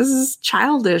is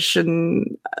childish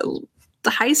and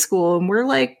high school, and we're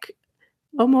like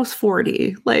almost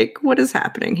 40. Like, what is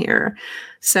happening here?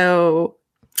 So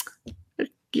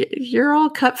you're all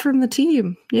cut from the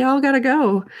team. You all gotta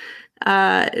go.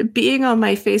 Being on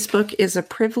my Facebook is a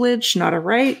privilege, not a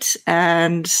right.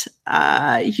 And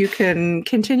you can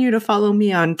continue to follow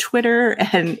me on Twitter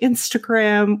and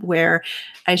Instagram, where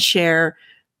I share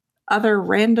other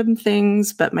random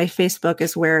things, but my Facebook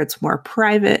is where it's more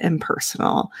private and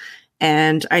personal.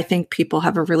 And I think people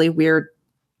have a really weird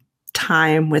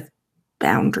time with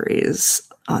boundaries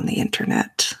on the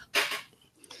internet.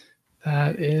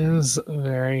 That is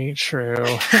very true.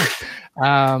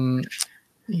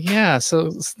 Yeah,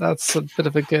 so that's a bit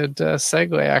of a good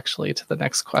segue, actually, to the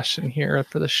next question here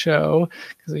for the show,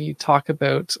 because we talk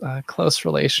about close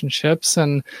relationships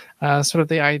and sort of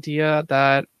the idea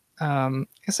that I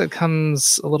guess it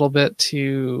comes a little bit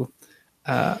to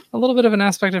a little bit of an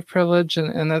aspect of privilege,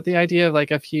 and that the idea of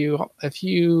like if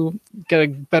you get a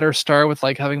better start with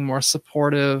like having more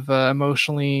supportive,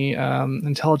 emotionally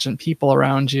intelligent people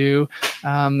around you,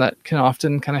 that can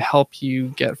often kind of help you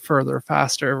get further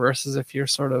faster, versus if you're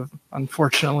sort of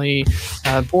unfortunately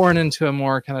born into a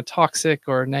more kind of toxic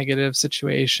or negative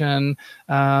situation,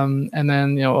 and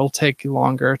then it'll take you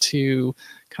longer to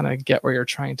kind of get where you're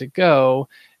trying to go.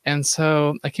 And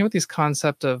so I came with these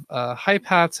concept of hype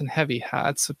hats and heavy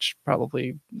hats, which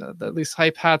probably at least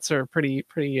hype hats are pretty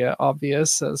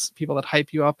obvious as people that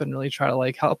hype you up and really try to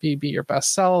like help you be your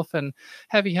best self. And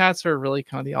heavy hats are really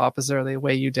kind of the opposite. They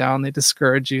weigh you down, they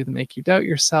discourage you, they make you doubt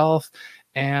yourself.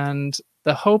 And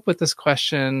the hope with this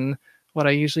question, what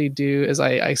I usually do is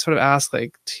I sort of ask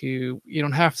you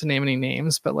don't have to name any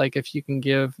names, but like if you can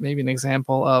give maybe an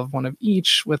example of one of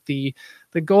each, with the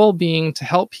goal being to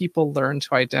help people learn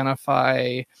to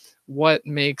identify what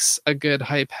makes a good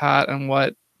hype hat and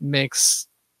what makes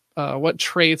what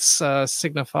traits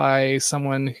signify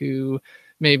someone who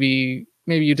maybe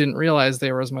you didn't realize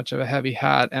they were as much of a heavy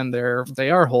hat, and they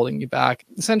are holding you back.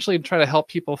 Essentially try to help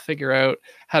people figure out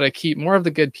how to keep more of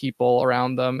the good people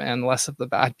around them and less of the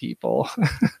bad people.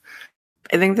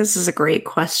 I think this is a great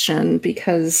question,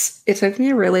 because it took me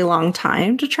a really long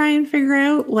time to try and figure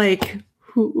out like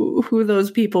who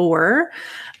those people were.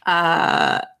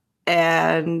 And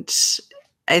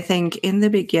I think in the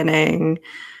beginning,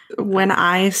 when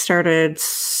I started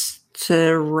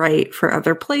to write for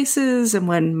other places, and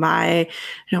when I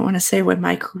don't want to say when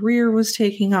my career was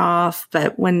taking off,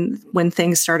 but when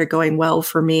things started going well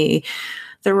for me,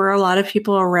 there were a lot of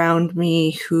people around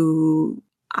me who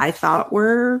I thought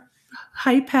were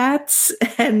hype hats,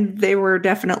 and they were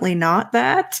definitely not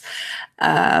that.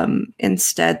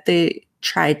 Instead, they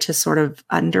tried to sort of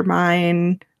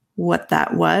undermine what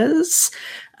that was.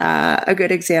 A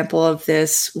good example of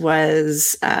this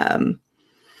was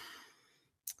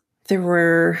there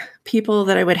were people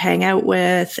that I would hang out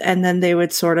with, and then they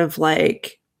would sort of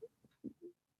like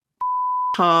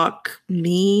talk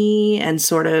me and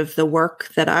sort of the work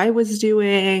that I was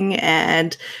doing,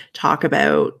 and talk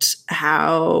about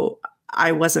how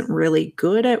I wasn't really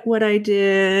good at what I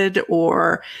did,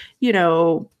 or,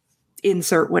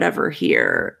 insert whatever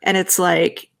here. And it's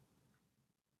like,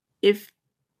 if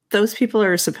those people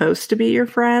are supposed to be your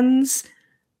friends,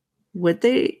 would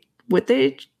they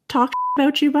talk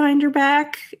about you behind your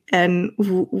back? And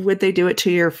would they do it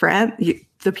to your friend,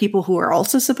 the people who are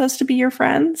also supposed to be your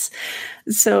friends?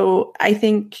 So I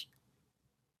think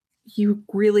you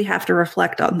really have to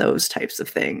reflect on those types of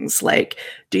things. Like,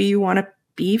 do you want to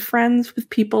be friends with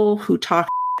people who talk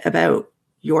about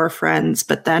your friends,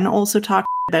 but then also talk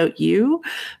about you?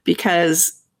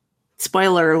 Because,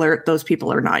 spoiler alert, those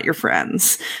people are not your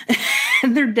friends.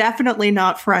 And they're definitely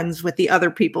not friends with the other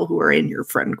people who are in your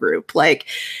friend group. Like,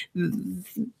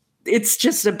 it's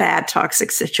just a bad,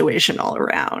 toxic situation all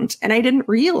around. And I didn't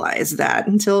realize that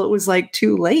until it was like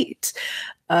too late.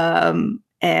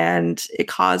 And it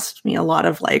caused me a lot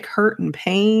of like hurt and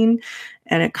pain.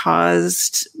 And it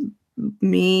caused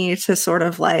me to sort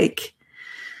of like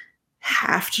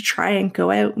have to try and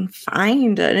go out and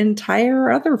find an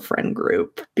entire other friend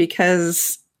group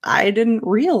because I didn't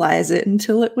realize it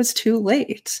until it was too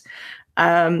late.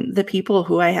 The people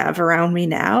who I have around me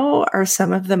now are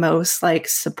some of the most like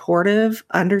supportive,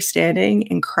 understanding,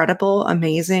 incredible,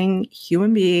 amazing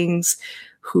human beings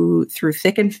who, through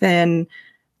thick and thin,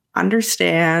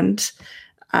 understand.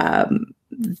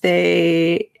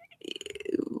 They,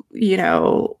 you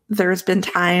know, there's been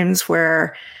times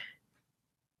where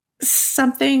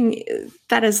something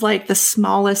that is like the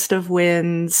smallest of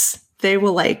wins, they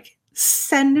will like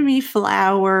send me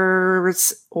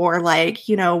flowers, or like,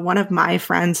 you know, one of my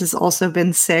friends has also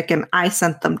been sick and I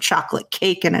sent them chocolate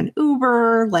cake and an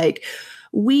Uber. Like,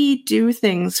 we do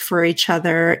things for each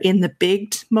other in the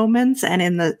big moments and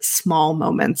in the small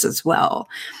moments as well.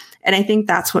 And I think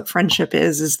that's what friendship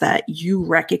is that you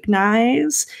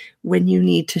recognize when you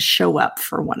need to show up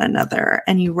for one another,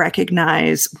 and you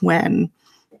recognize when,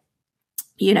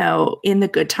 you know, in the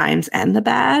good times and the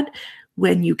bad,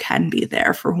 when you can be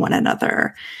there for one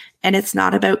another. And it's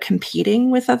not about competing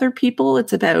with other people.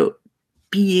 It's about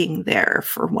being there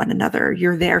for one another.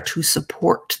 You're there to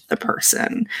support the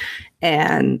person.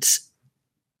 And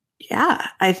yeah,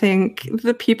 I think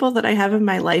the people that I have in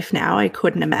my life now, I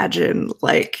couldn't imagine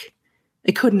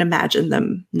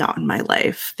them not in my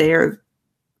life. They're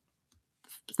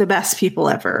the best people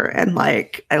ever. And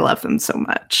like, I love them so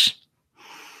much.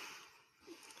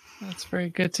 That's very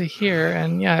good to hear.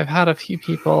 And yeah, I've had a few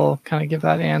people kind of give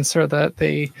that answer, that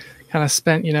they kind of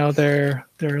spent, you know, their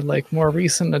like more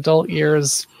recent adult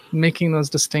years making those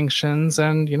distinctions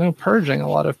and, you know, purging a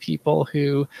lot of people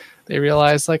who they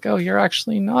realize like, oh, you're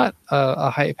actually not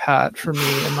a hype hat for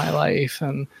me in my life.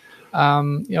 And,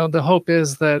 you know, the hope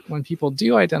is that when people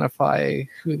do identify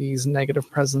who these negative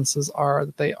presences are,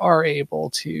 that they are able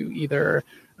to either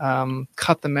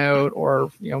cut them out,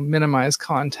 or, you know, minimize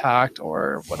contact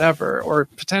or whatever, or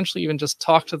potentially even just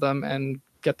talk to them and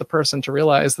get the person to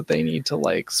realize that they need to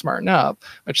like smarten up,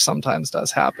 which sometimes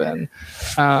does happen.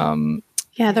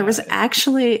 Yeah, there was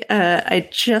actually, I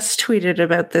just tweeted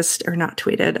about this, or not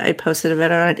tweeted, I posted about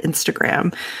it on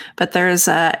Instagram, but there's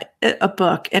a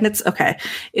book, and it's okay.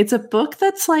 It's a book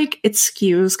that's like, it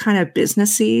skews kind of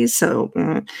businessy. So,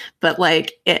 but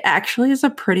like, it actually is a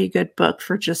pretty good book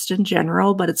for just in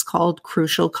general, but it's called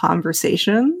Crucial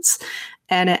Conversations.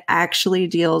 And it actually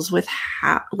deals with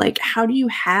how do you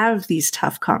have these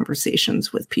tough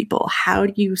conversations with people? How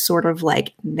do you sort of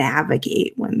like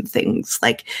navigate when things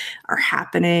like are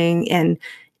happening? And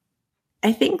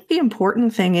I think the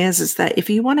important thing is that if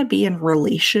you want to be in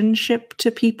relationship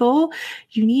to people,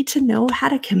 you need to know how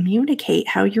to communicate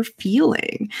how you're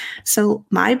feeling. So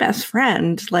my best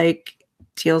friend, like,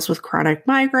 deals with chronic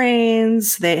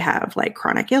migraines. They have like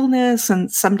chronic illness. And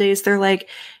some days they're like,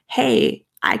 hey,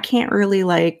 I can't really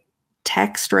like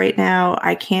text right now.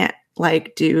 I can't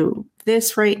like do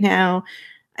this right now.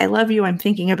 I love you. I'm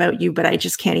thinking about you, but I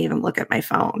just can't even look at my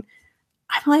phone.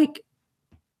 I'm like,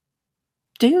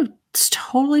 dude, it's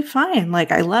totally fine.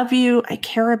 Like, I love you. I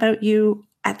care about you.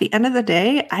 At the end of the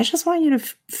day, I just want you to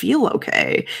feel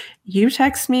okay. You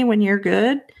text me when you're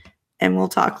good and we'll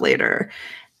talk later.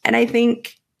 And I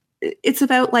think it's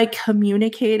about like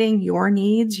communicating your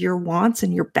needs, your wants,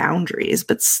 and your boundaries.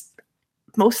 But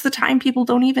most of the time people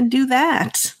don't even do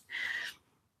that.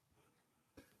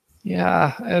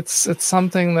 Yeah, it's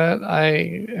something that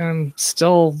I am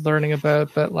still learning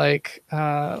about, but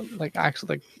actually,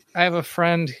 like, I have a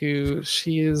friend who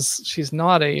she's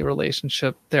not a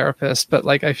relationship therapist, but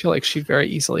like I feel like she very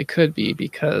easily could be,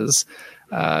 because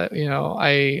you know,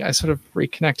 I sort of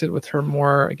reconnected with her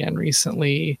more again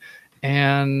recently,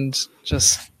 and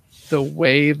just the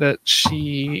way that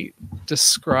she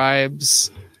describes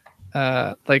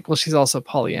like, well, she's also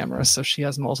polyamorous, so she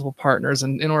has multiple partners,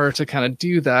 and in order to kind of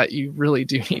do that, you really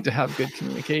do need to have good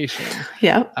communication.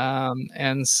 Yeah.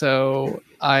 And so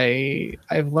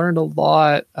I've learned a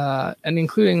lot, and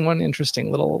including one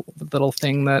interesting little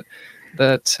thing that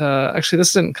actually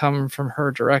this didn't come from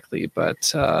her directly,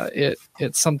 but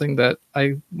it's something that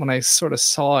when I sort of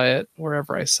saw it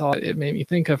wherever I saw it, it made me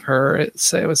think of her.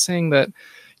 It was saying that,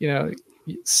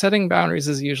 setting boundaries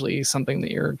is usually something that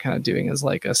you're kind of doing as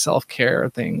like a self-care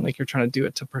thing, like you're trying to do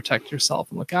it to protect yourself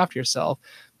and look after yourself.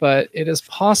 But it is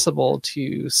possible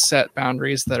to set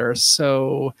boundaries that are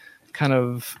so kind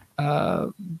of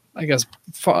I guess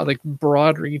like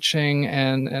broad reaching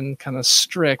and kind of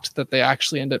strict that they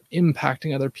actually end up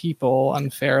impacting other people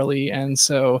unfairly. And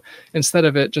so instead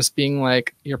of it just being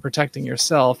like you're protecting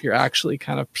yourself, you're actually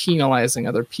kind of penalizing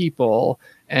other people,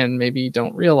 and maybe you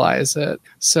don't realize it.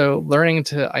 So learning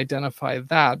to identify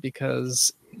that,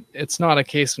 because it's not a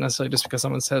case necessarily just because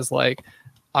someone says like,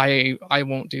 I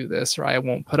won't do this, or I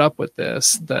won't put up with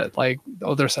this, that like,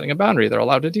 oh, they're setting a boundary, they're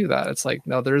allowed to do that. It's like,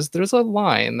 no, there's a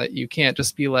line that you can't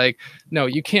just be like, no,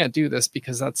 you can't do this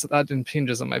because that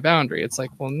impinges on my boundary. It's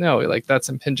like, well, no, like that's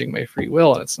impinging my free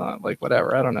will, and it's not like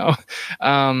whatever, I don't know.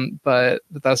 But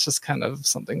that's just kind of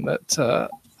something that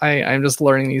I'm just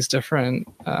learning these different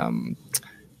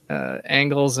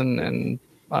angles and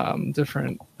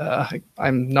different.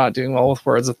 I'm not doing well with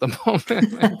words at the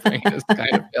moment. My brain is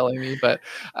kind of failing me, but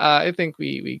I think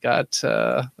we got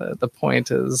the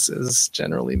point is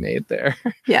generally made there.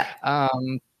 Yeah.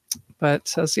 But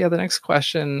so yeah, the next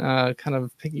question, kind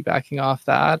of piggybacking off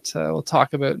that, we'll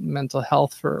talk about mental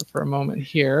health for a moment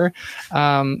here.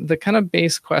 The kind of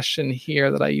base question here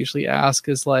that I usually ask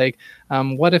is like,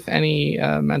 what, if any,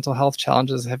 mental health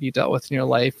challenges have you dealt with in your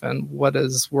life, and what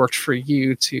has worked for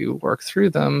you to work through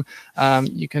them?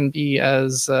 You can be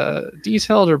as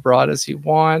detailed or broad as you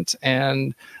want.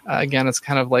 And again, it's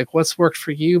kind of like what's worked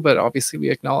for you, but obviously we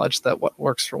acknowledge that what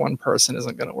works for one person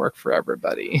isn't going to work for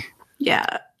everybody.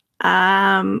 Yeah.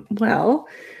 Well,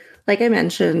 like I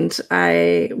mentioned,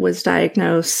 I was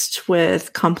diagnosed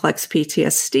with complex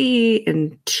PTSD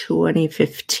in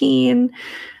 2015.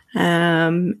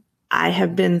 I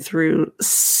have been through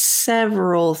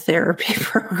several therapy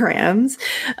programs.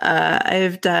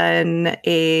 I've done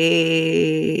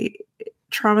a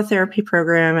trauma therapy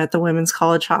program at the Women's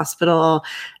College Hospital,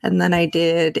 and then I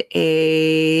did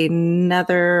another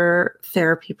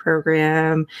therapy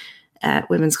program at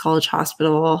Women's College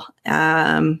Hospital.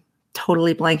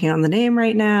 Totally blanking on the name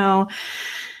right now.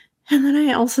 And then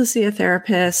I also see a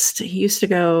therapist. He used to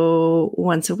go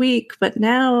once a week, but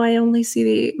now I only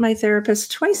see my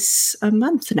therapist twice a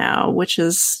month now, which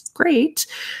is great.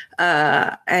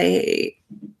 I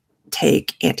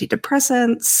take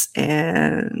antidepressants,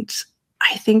 and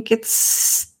I think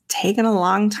it's taken a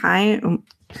long time.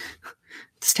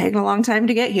 It's taken a long time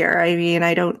to get here. I mean,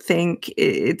 I don't think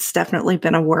it's definitely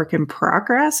been a work in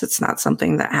progress. It's not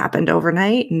something that happened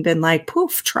overnight and been like,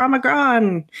 poof, trauma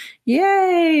gone.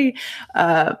 Yay.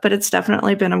 But it's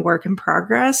definitely been a work in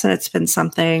progress. And it's been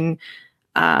something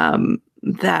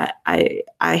that I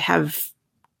have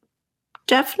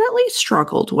definitely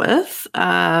struggled with.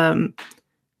 But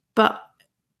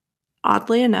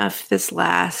oddly enough, this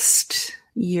last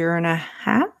year and a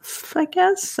half, I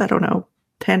guess, I don't know,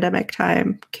 pandemic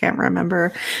time, can't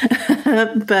remember.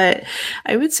 But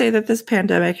I would say that this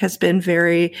pandemic has been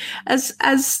very,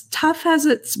 as tough as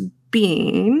it's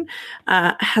been,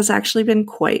 has actually been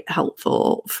quite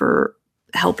helpful for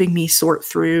helping me sort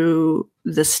through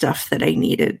the stuff that I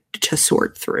needed to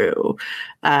sort through,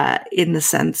 in the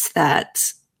sense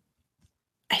that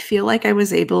I feel like I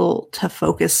was able to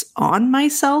focus on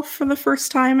myself for the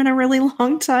first time in a really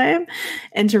long time,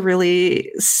 and to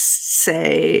really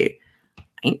say,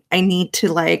 I need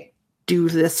to like do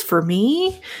this for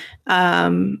me.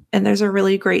 And there's a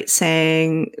really great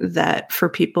saying that for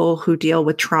people who deal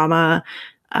with trauma,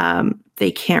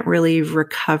 they can't really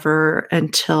recover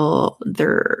until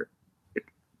they're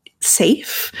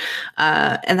safe.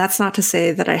 And that's not to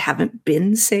say that I haven't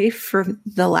been safe for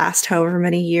the last however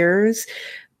many years,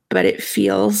 but it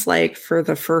feels like for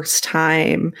the first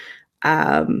time,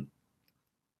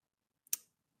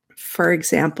 for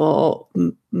example,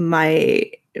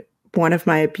 one of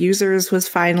my abusers was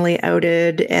finally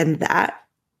outed, and that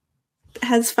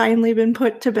has finally been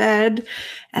put to bed,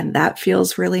 and that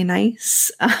feels really nice.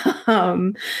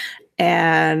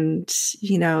 And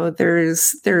you know,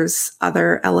 there's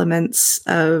other elements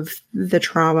of the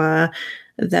trauma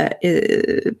that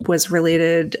was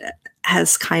related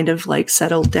has kind of like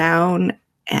settled down,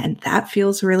 and that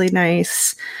feels really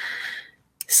nice.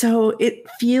 So it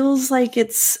feels like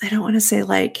it's, I don't want to say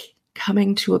like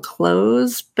coming to a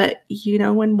close, but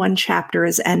when one chapter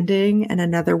is ending and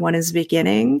another one is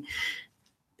beginning,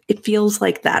 it feels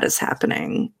like that is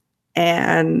happening.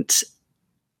 And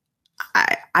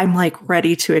I'm like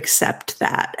ready to accept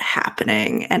that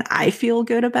happening. And I feel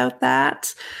good about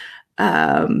that.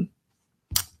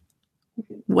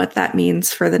 What that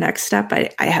means for the next step,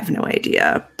 I have no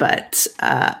idea. But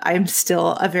I'm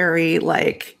still a very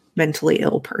mentally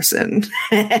ill person,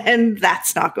 and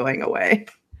that's not going away.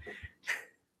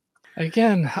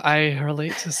 Again, I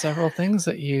relate to several things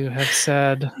that you have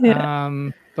said,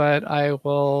 but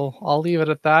I'll leave it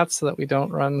at that so that we don't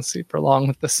run super long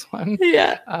with this one.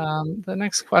 Yeah. The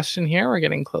next question here, we're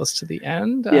getting close to the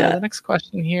end. Yeah. The next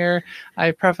question here,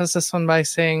 I preface this one by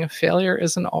saying failure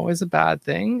isn't always a bad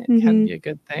thing. It can be a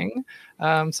good thing.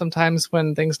 Sometimes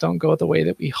when things don't go the way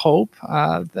that we hope,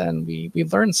 then we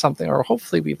learn something, or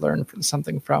hopefully we learn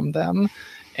something from them.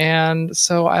 And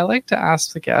so I like to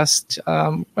ask the guest,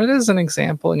 what is an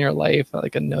example in your life,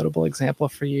 like a notable example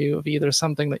for you of either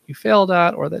something that you failed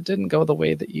at or that didn't go the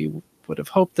way that you would have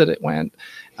hoped that it went,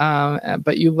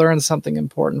 but you learned something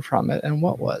important from it? And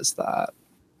what was that?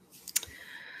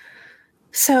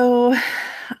 So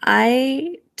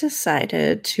I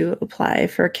decided to apply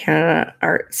for Canada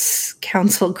Arts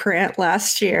Council grant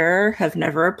last year. Have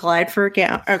never applied for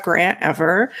a grant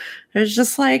ever. I was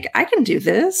just like, I can do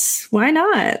this. Why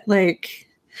not?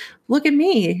 Look at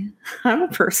me. I'm a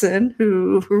person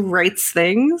who writes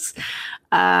things.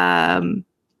 And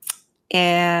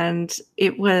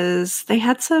they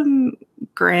had some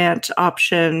grant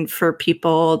option for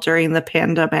people during the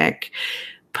pandemic,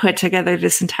 put together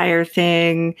this entire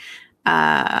thing.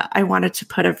 I wanted to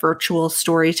put a virtual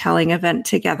storytelling event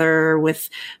together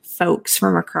with folks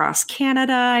from across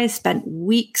Canada. I spent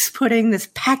weeks putting this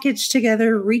package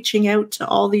together, reaching out to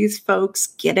all these folks,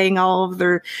 getting all of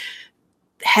their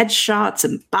headshots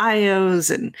and bios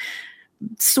and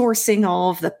sourcing all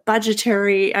of the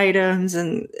budgetary items.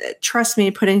 And trust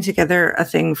me, putting together a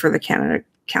thing for the Canada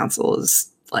Council is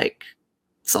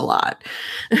it's a lot.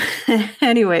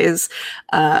 Anyways,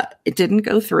 it didn't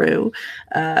go through,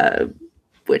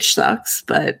 which sucks,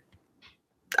 but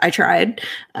I tried.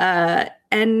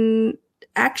 And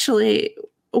actually,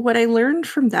 what I learned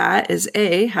from that is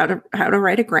A, how to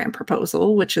write a grant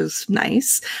proposal, which is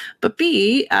nice. But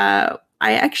B, I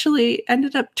actually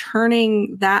ended up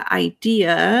turning that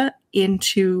idea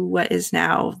into what is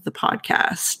now the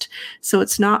podcast. So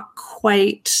it's not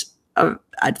quite a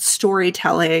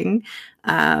storytelling.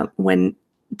 When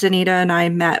Danita and I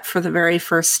met for the very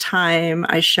first time,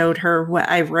 I showed her what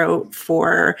I wrote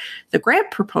for the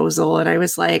grant proposal. And I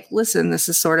was like, listen, this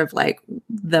is sort of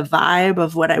the vibe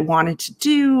of what I wanted to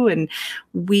do. And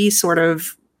we sort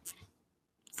of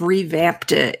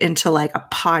revamped it into a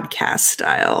podcast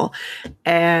style.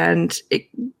 And it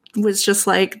was just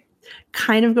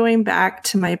kind of going back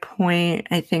to my point,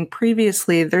 I think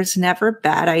previously, there's never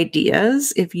bad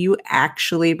ideas. If you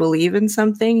actually believe in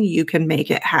something, you can make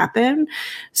it happen.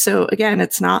 So again,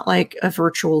 it's not like a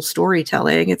virtual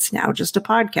storytelling. It's now just a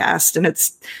podcast, and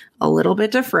it's a little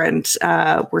bit different.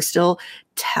 We're still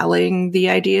telling the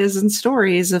ideas and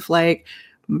stories of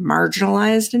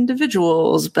marginalized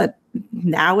individuals, but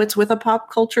now it's with a pop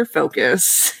culture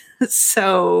focus.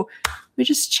 So we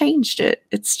just changed it.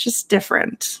 It's just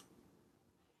different.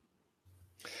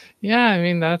 Yeah, I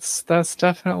mean, that's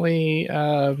definitely,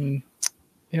 I've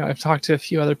talked to a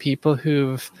few other people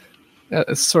who've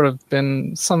sort of been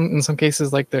in some cases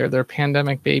their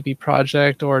pandemic baby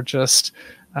project, or just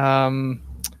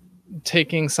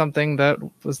taking something that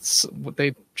was what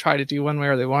they tried to do one way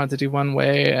or they wanted to do one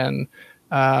way. And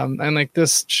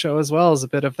this show as well is a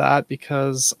bit of that,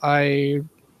 because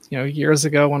years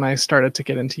ago when I started to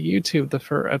get into YouTube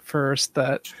at first,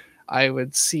 that I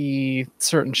would see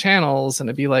certain channels and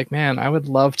it'd be like, man, I would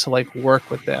love to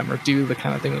work with them or do the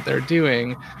kind of thing that they're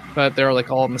doing, but they're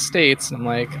all in the States, and I'm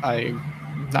like, I'm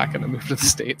not going to move to the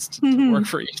States to work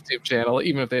for a YouTube channel.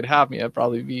 Even if they'd have me, I'd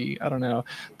probably be, I don't know.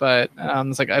 But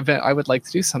it's I would like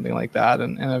to do something like that,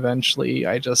 and eventually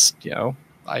I just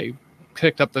I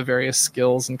picked up the various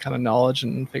skills and kind of knowledge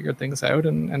and figured things out,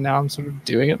 and now I'm sort of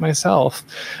doing it myself.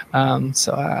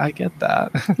 So I get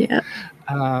that. Yeah.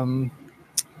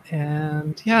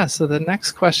 And yeah, so the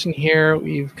next question here,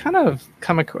 we've kind of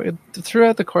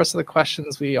throughout the course of the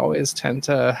questions, we always tend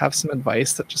to have some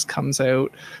advice that just comes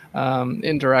out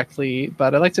indirectly,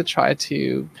 but I like to try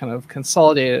to kind of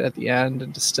consolidate it at the end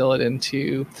and distill it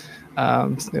into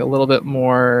something a little bit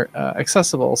more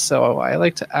accessible. So I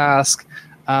like to ask,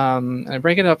 And I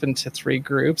break it up into 3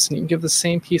 groups, and you can give the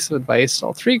same piece of advice to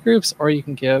all 3 groups, or you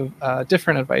can give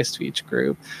different advice to each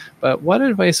group. But what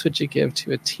advice would you give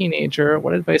to a teenager?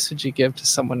 What advice would you give to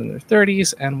someone in their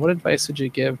 30s? And what advice would you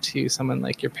give to someone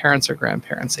like your parents' or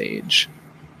grandparents' age?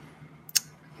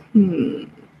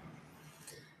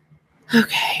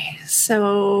 Okay,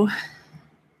 so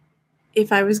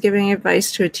if I was giving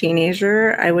advice to a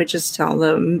teenager, I would just tell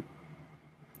them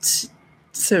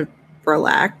to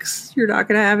relax. You're not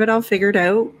going to have it all figured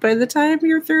out by the time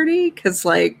you're 30, because,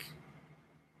 like,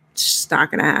 it's just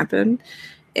not going to happen.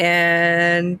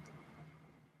 And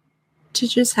to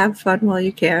just have fun while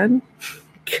you can,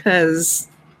 because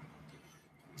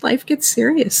life gets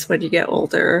serious when you get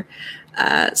older.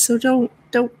 So don't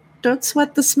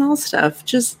sweat the small stuff.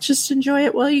 Just enjoy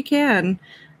it while you can.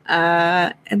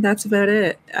 And that's about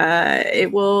it.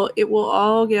 It will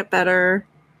all get better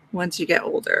once you get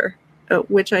older,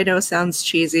 which I know sounds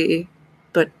cheesy,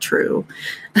 but true.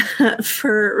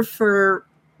 For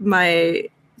my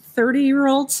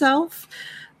 30-year-old self,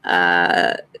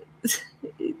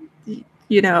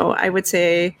 you know, I would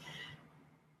say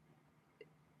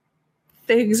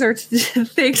things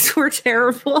were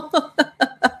terrible.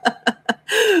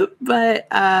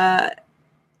 But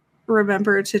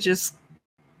remember to just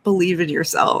believe in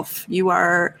yourself. You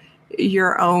are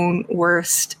your own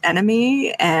worst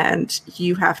enemy, and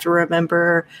you have to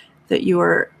remember that you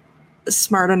are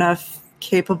smart enough,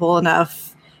 capable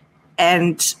enough,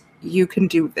 and you can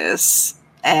do this.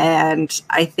 And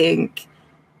I think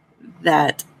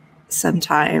that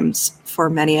sometimes for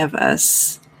many of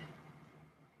us,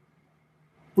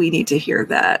 we need to hear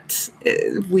that.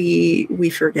 We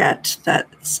forget that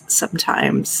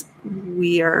sometimes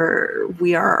we are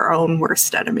our own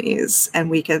worst enemies,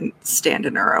 and we can stand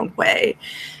in our own way.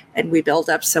 And we build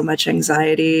up so much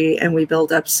anxiety, and we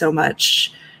build up so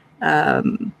much.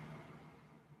 We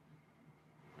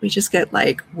just get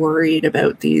like worried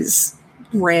about these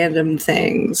random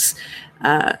things.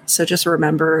 So just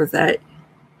remember that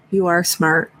you are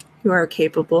smart, you are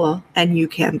capable, and you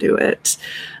can do it.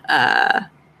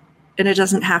 And it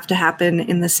doesn't have to happen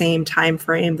in the same time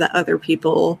frame that other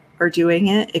people are doing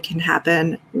it. It can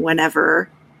happen whenever.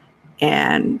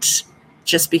 And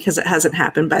just because it hasn't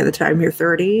happened by the time you're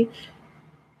 30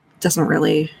 doesn't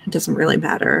really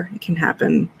matter. It can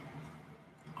happen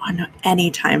on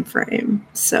any time frame.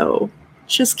 So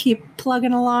just keep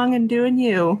plugging along and doing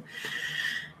you.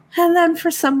 And then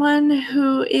for someone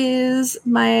who is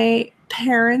my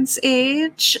parents'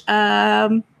 age,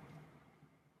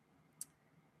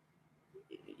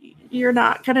 you're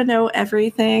not going to know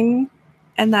everything,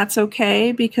 and that's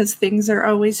okay, because things are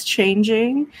always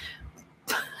changing.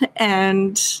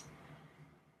 And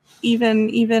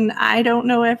even I don't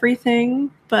know everything,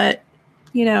 but,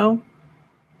 you know,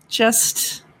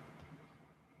 just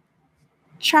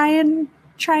try and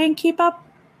keep up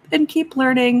and keep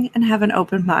learning and have an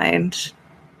open mind.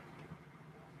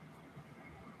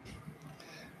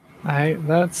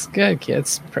 That's good.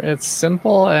 It's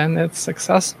simple and it's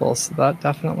accessible, so that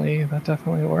definitely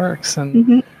works.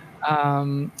 And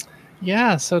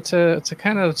yeah, so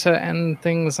to end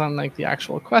things on like the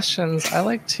actual questions, I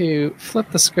like to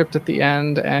flip the script at the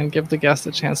end and give the guest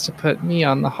a chance to put me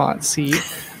on the hot seat.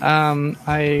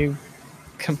 I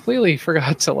completely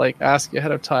forgot to like ask you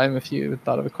ahead of time if you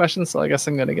thought of a question, so I guess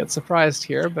I'm going to get surprised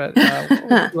here. But what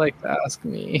would you like to ask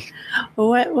me?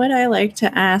 What would I like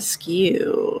to ask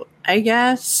you? I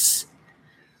guess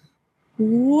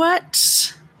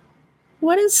what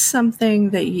is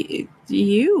something that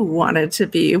you wanted to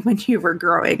be when you were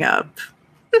growing up?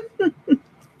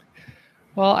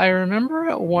 Well, I remember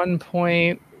at one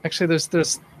point, actually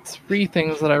there's 3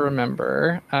 things that I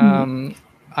remember.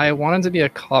 I wanted to be a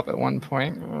cop at one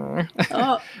point.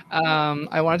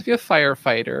 I wanted to be a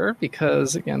firefighter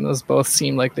because, again, those both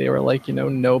seemed like they were like, you know,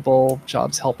 noble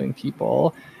jobs helping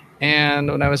people. And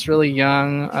when I was really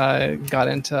young, I got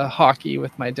into hockey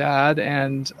with my dad,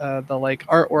 and the like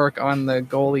artwork on the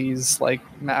goalies' like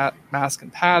mask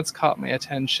and pads caught my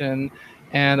attention.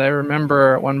 And I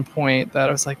remember at one point that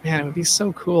I was like, man, it would be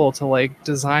so cool to like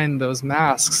design those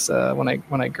masks when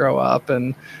I grow up.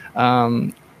 And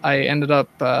I ended up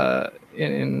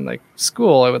in like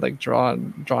school, I would like draw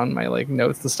on my like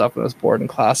notes and stuff when I was bored in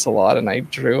class a lot, and I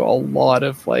drew a lot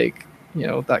of like, you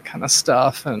know, that kind of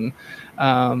stuff. And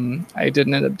I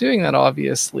didn't end up doing that,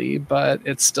 obviously, but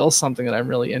it's still something that I'm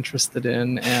really interested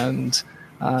in, and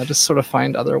just sort of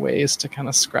find other ways to kind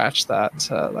of scratch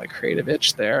that creative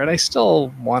itch there. And I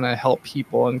still want to help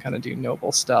people and kind of do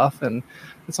noble stuff. And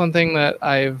it's one thing that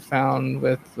I've found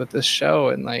with this show,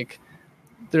 and like,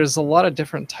 there's a lot of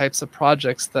different types of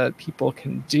projects that people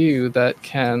can do that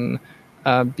can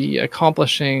be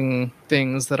accomplishing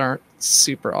things that aren't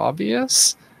super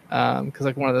obvious. Because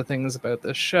like one of the things about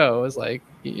this show is like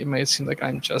it might seem like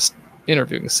I'm just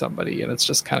interviewing somebody and it's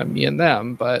just kind of me and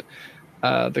them, but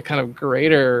the kind of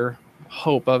greater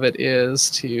hope of it is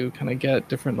to kind of get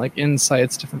different like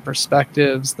insights, different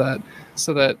perspectives, that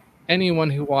so that anyone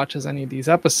who watches any of these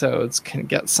episodes can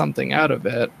get something out of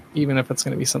it, even if it's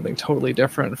going to be something totally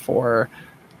different for,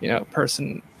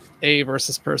 person A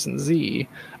versus person Z.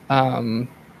 And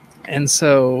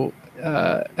so,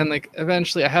 and like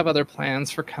eventually I have other plans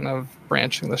for kind of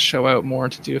branching the show out more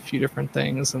to do a few different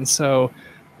things. And so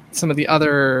some of the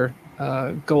other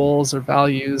goals or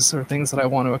values or things that I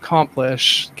want to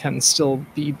accomplish can still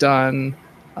be done.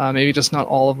 Maybe just not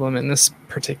all of them in this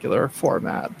particular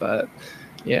format, but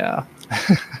yeah.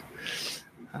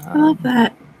 I love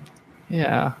that.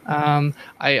 Yeah.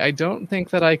 I don't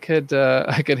think that I could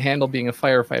handle being a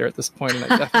firefighter at this point, and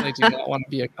I definitely do not want to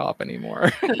be a cop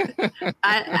anymore.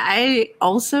 I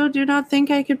also do not think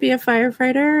I could be a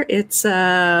firefighter. It's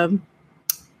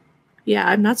yeah,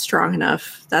 I'm not strong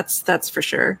enough. That's for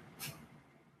sure.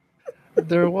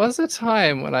 There was a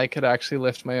time when I could actually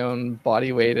lift my own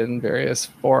body weight in various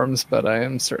forms, but I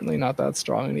am certainly not that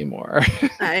strong anymore.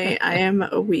 I am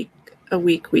a weak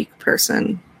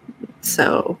person,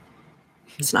 so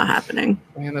it's not happening.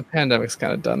 And the pandemic's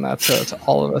kind of done that to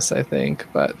all of us, I think.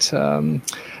 But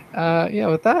yeah,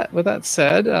 with that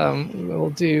said,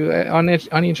 we'll do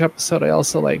on each episode. I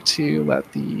also like to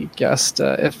let the guest,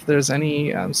 if there's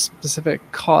any specific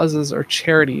causes or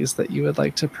charities that you would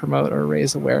like to promote or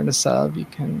raise awareness of, you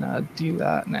can do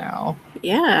that now.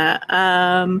 Yeah.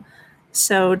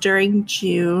 So during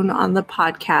June on the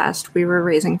podcast, we were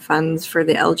raising funds for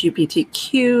the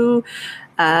LGBTQ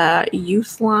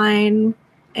youth line,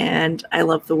 and I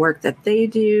love the work that they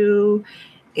do.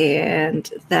 And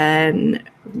then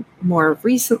more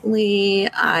recently,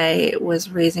 I was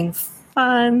raising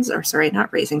funds, or sorry,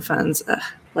 not raising funds.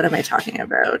 What am I talking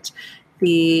about?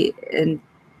 The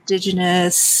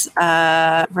Indigenous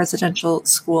Residential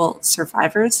School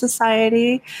Survivors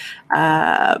Society,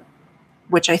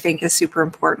 which I think is super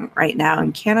important right now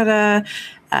in Canada.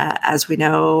 As we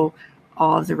know,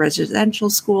 all of the residential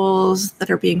schools that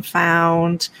are being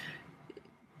found,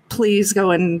 please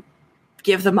go and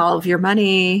give them all of your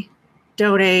money,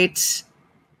 donate,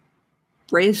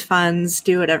 raise funds,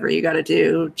 do whatever you got to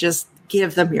do. Just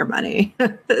give them your money.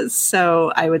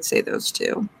 So I would say those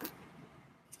two.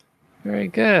 Very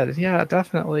good. Yeah,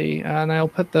 definitely. And I'll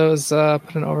put those,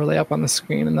 put an overlay up on the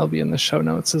screen, and they'll be in the show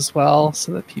notes as well,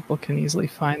 so that people can easily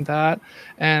find that.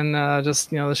 And just,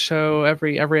 the show,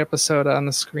 every episode on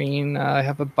the screen, I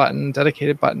have a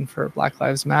dedicated button for Black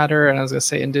Lives Matter. And I was going to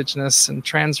say Indigenous and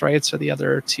trans rights are the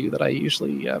other two that I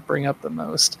usually bring up the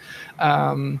most.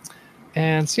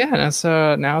 And so, yeah,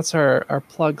 so now it's our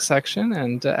plug section.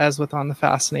 And as with On the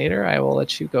Fascinator, I will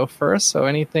let you go first. So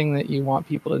anything that you want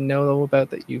people to know about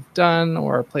that you've done,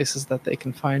 or places that they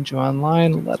can find you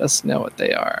online, let us know what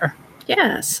they are.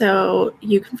 Yeah, so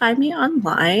you can find me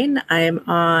online. I'm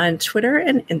on Twitter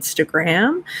and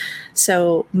Instagram.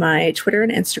 So my Twitter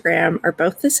and Instagram are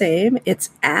both the same.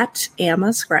 It's at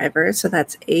AmaScriver. So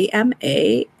that's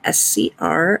AMASCRIV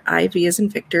as in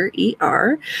Victor,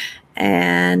 ER.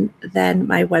 And then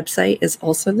my website is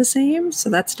also the same. So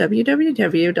that's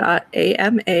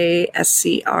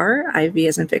www.amascriv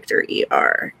as in Victor,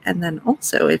 ER. And then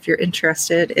also, if you're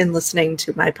interested in listening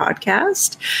to my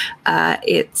podcast,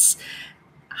 it's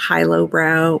High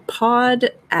Lowbrow Pod,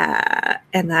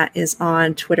 and that is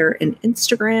on Twitter and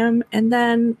Instagram. And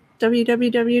then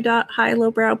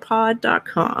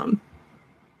www.highlowbrowpod.com.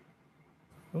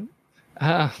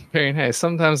 Very nice.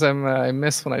 Sometimes I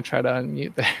miss when I try to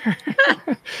unmute there.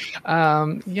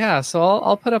 Yeah, so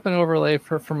I'll put up an overlay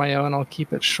for my own. I'll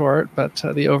keep it short, but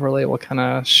the overlay will kind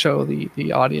of show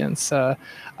the audience. I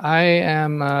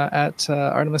am at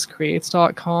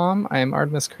artemiscreates.com. I'm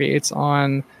Artemis Creates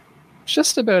on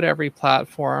just about every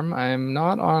platform. I'm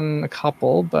not on a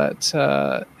couple, but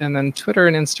and then Twitter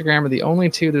and Instagram are the only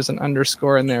two. There's an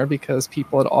underscore in there because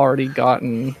people had already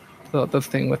gotten the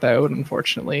thing without,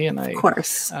 unfortunately. And of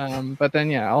course. But then,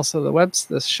 yeah, also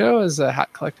this show is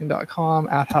hatcollecting.com,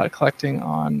 at hatcollecting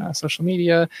on social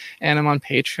media, and I'm on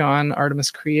Patreon,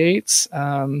 Artemis Creates.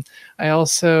 I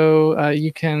also,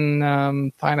 you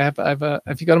can find,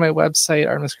 if you go to my website,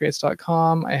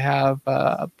 artemiscreates.com, I have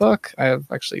a book. I have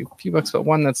actually a few books, but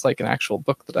one that's like an actual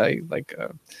book that I like,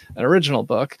 an original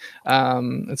book.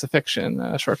 It's a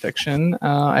fiction, short fiction.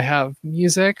 I have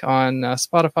music on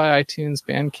Spotify, iTunes,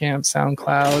 Bandcamp,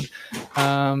 Bandcamp,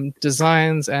 SoundCloud,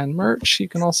 designs and merch you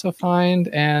can also find.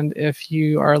 And if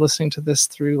you are listening to this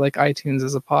through like iTunes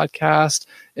as a podcast,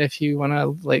 if you want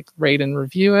to like rate and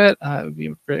review it, it would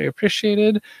be very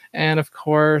appreciated. And of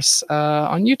course,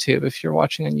 on YouTube, if you're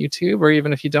watching on YouTube, or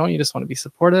even if you don't, you just want to be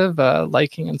supportive,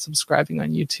 liking and subscribing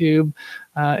on YouTube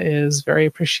is very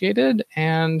appreciated.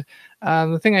 And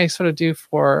the thing I sort of do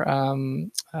for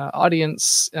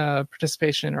audience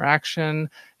participation interaction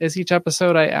is each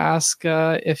episode I ask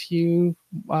if you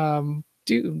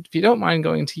don't mind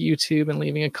going to YouTube and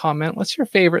leaving a comment, what's your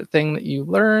favorite thing that you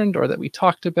learned or that we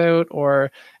talked about,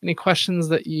 or any questions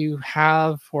that you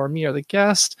have for me or the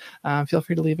guest. Feel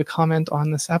free to leave a comment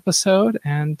on this episode,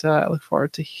 and I look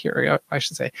forward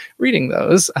to reading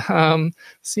those,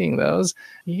 seeing those.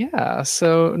 Yeah,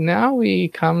 so now we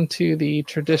come to the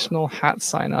traditional hat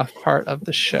sign-off part of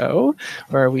the show,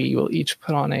 where we will each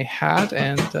put on a hat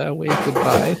and wave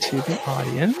goodbye to the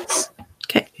audience.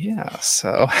 Okay. Yeah,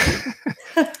 so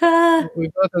we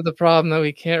both have the problem that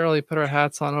we can't really put our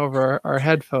hats on over our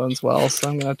headphones well, so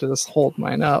I'm going to have to just hold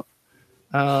mine up.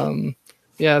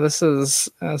 Yeah, this is,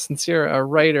 since you're a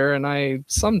writer and I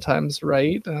sometimes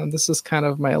write, this is kind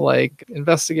of my like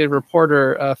investigative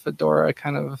reporter fedora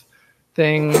kind of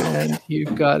thing, and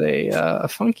you've got a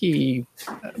funky,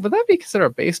 would that be considered a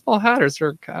baseball hat, or is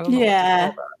there, I don't know.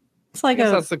 Yeah. It's like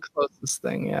that's the closest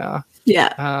thing, yeah.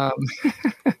 Yeah.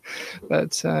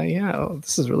 But yeah,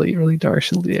 this is really, really dark.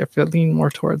 If you lean more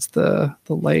towards the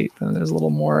light, then there's a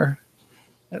little more.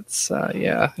 It's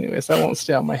yeah. Anyways, that won't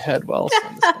stay on my head well, so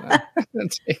I'm just gonna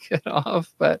take it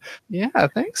off. But yeah,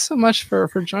 thanks so much for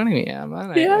joining me,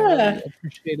 Emma. I really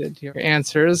appreciated your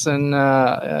answers, and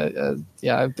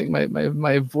yeah, I think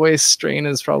my voice strain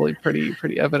is probably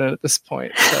pretty evident at this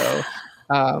point. So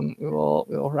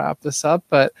we'll wrap this up,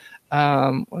 but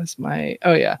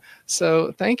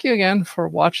so thank you again for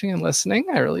watching and listening.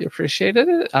 I really appreciated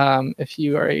it. If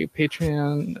you are a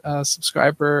Patreon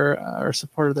subscriber or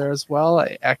supporter there as well,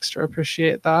 I extra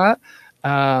appreciate that.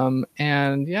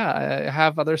 And yeah, I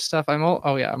have other stuff. I'm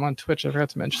on Twitch. I forgot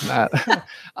to mention that.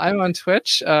 I'm on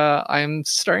Twitch. I'm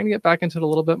starting to get back into it a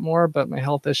little bit more, but my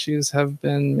health issues have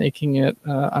been making it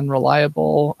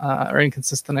unreliable or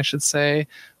inconsistent, I should say.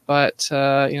 But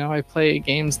I play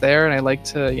games there, and I like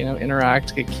to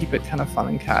interact, keep it kind of fun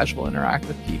and casual, interact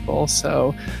with people.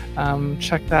 So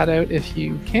check that out if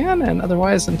you can. And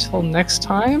otherwise, until next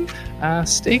time,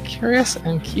 stay curious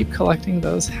and keep collecting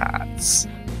those hats.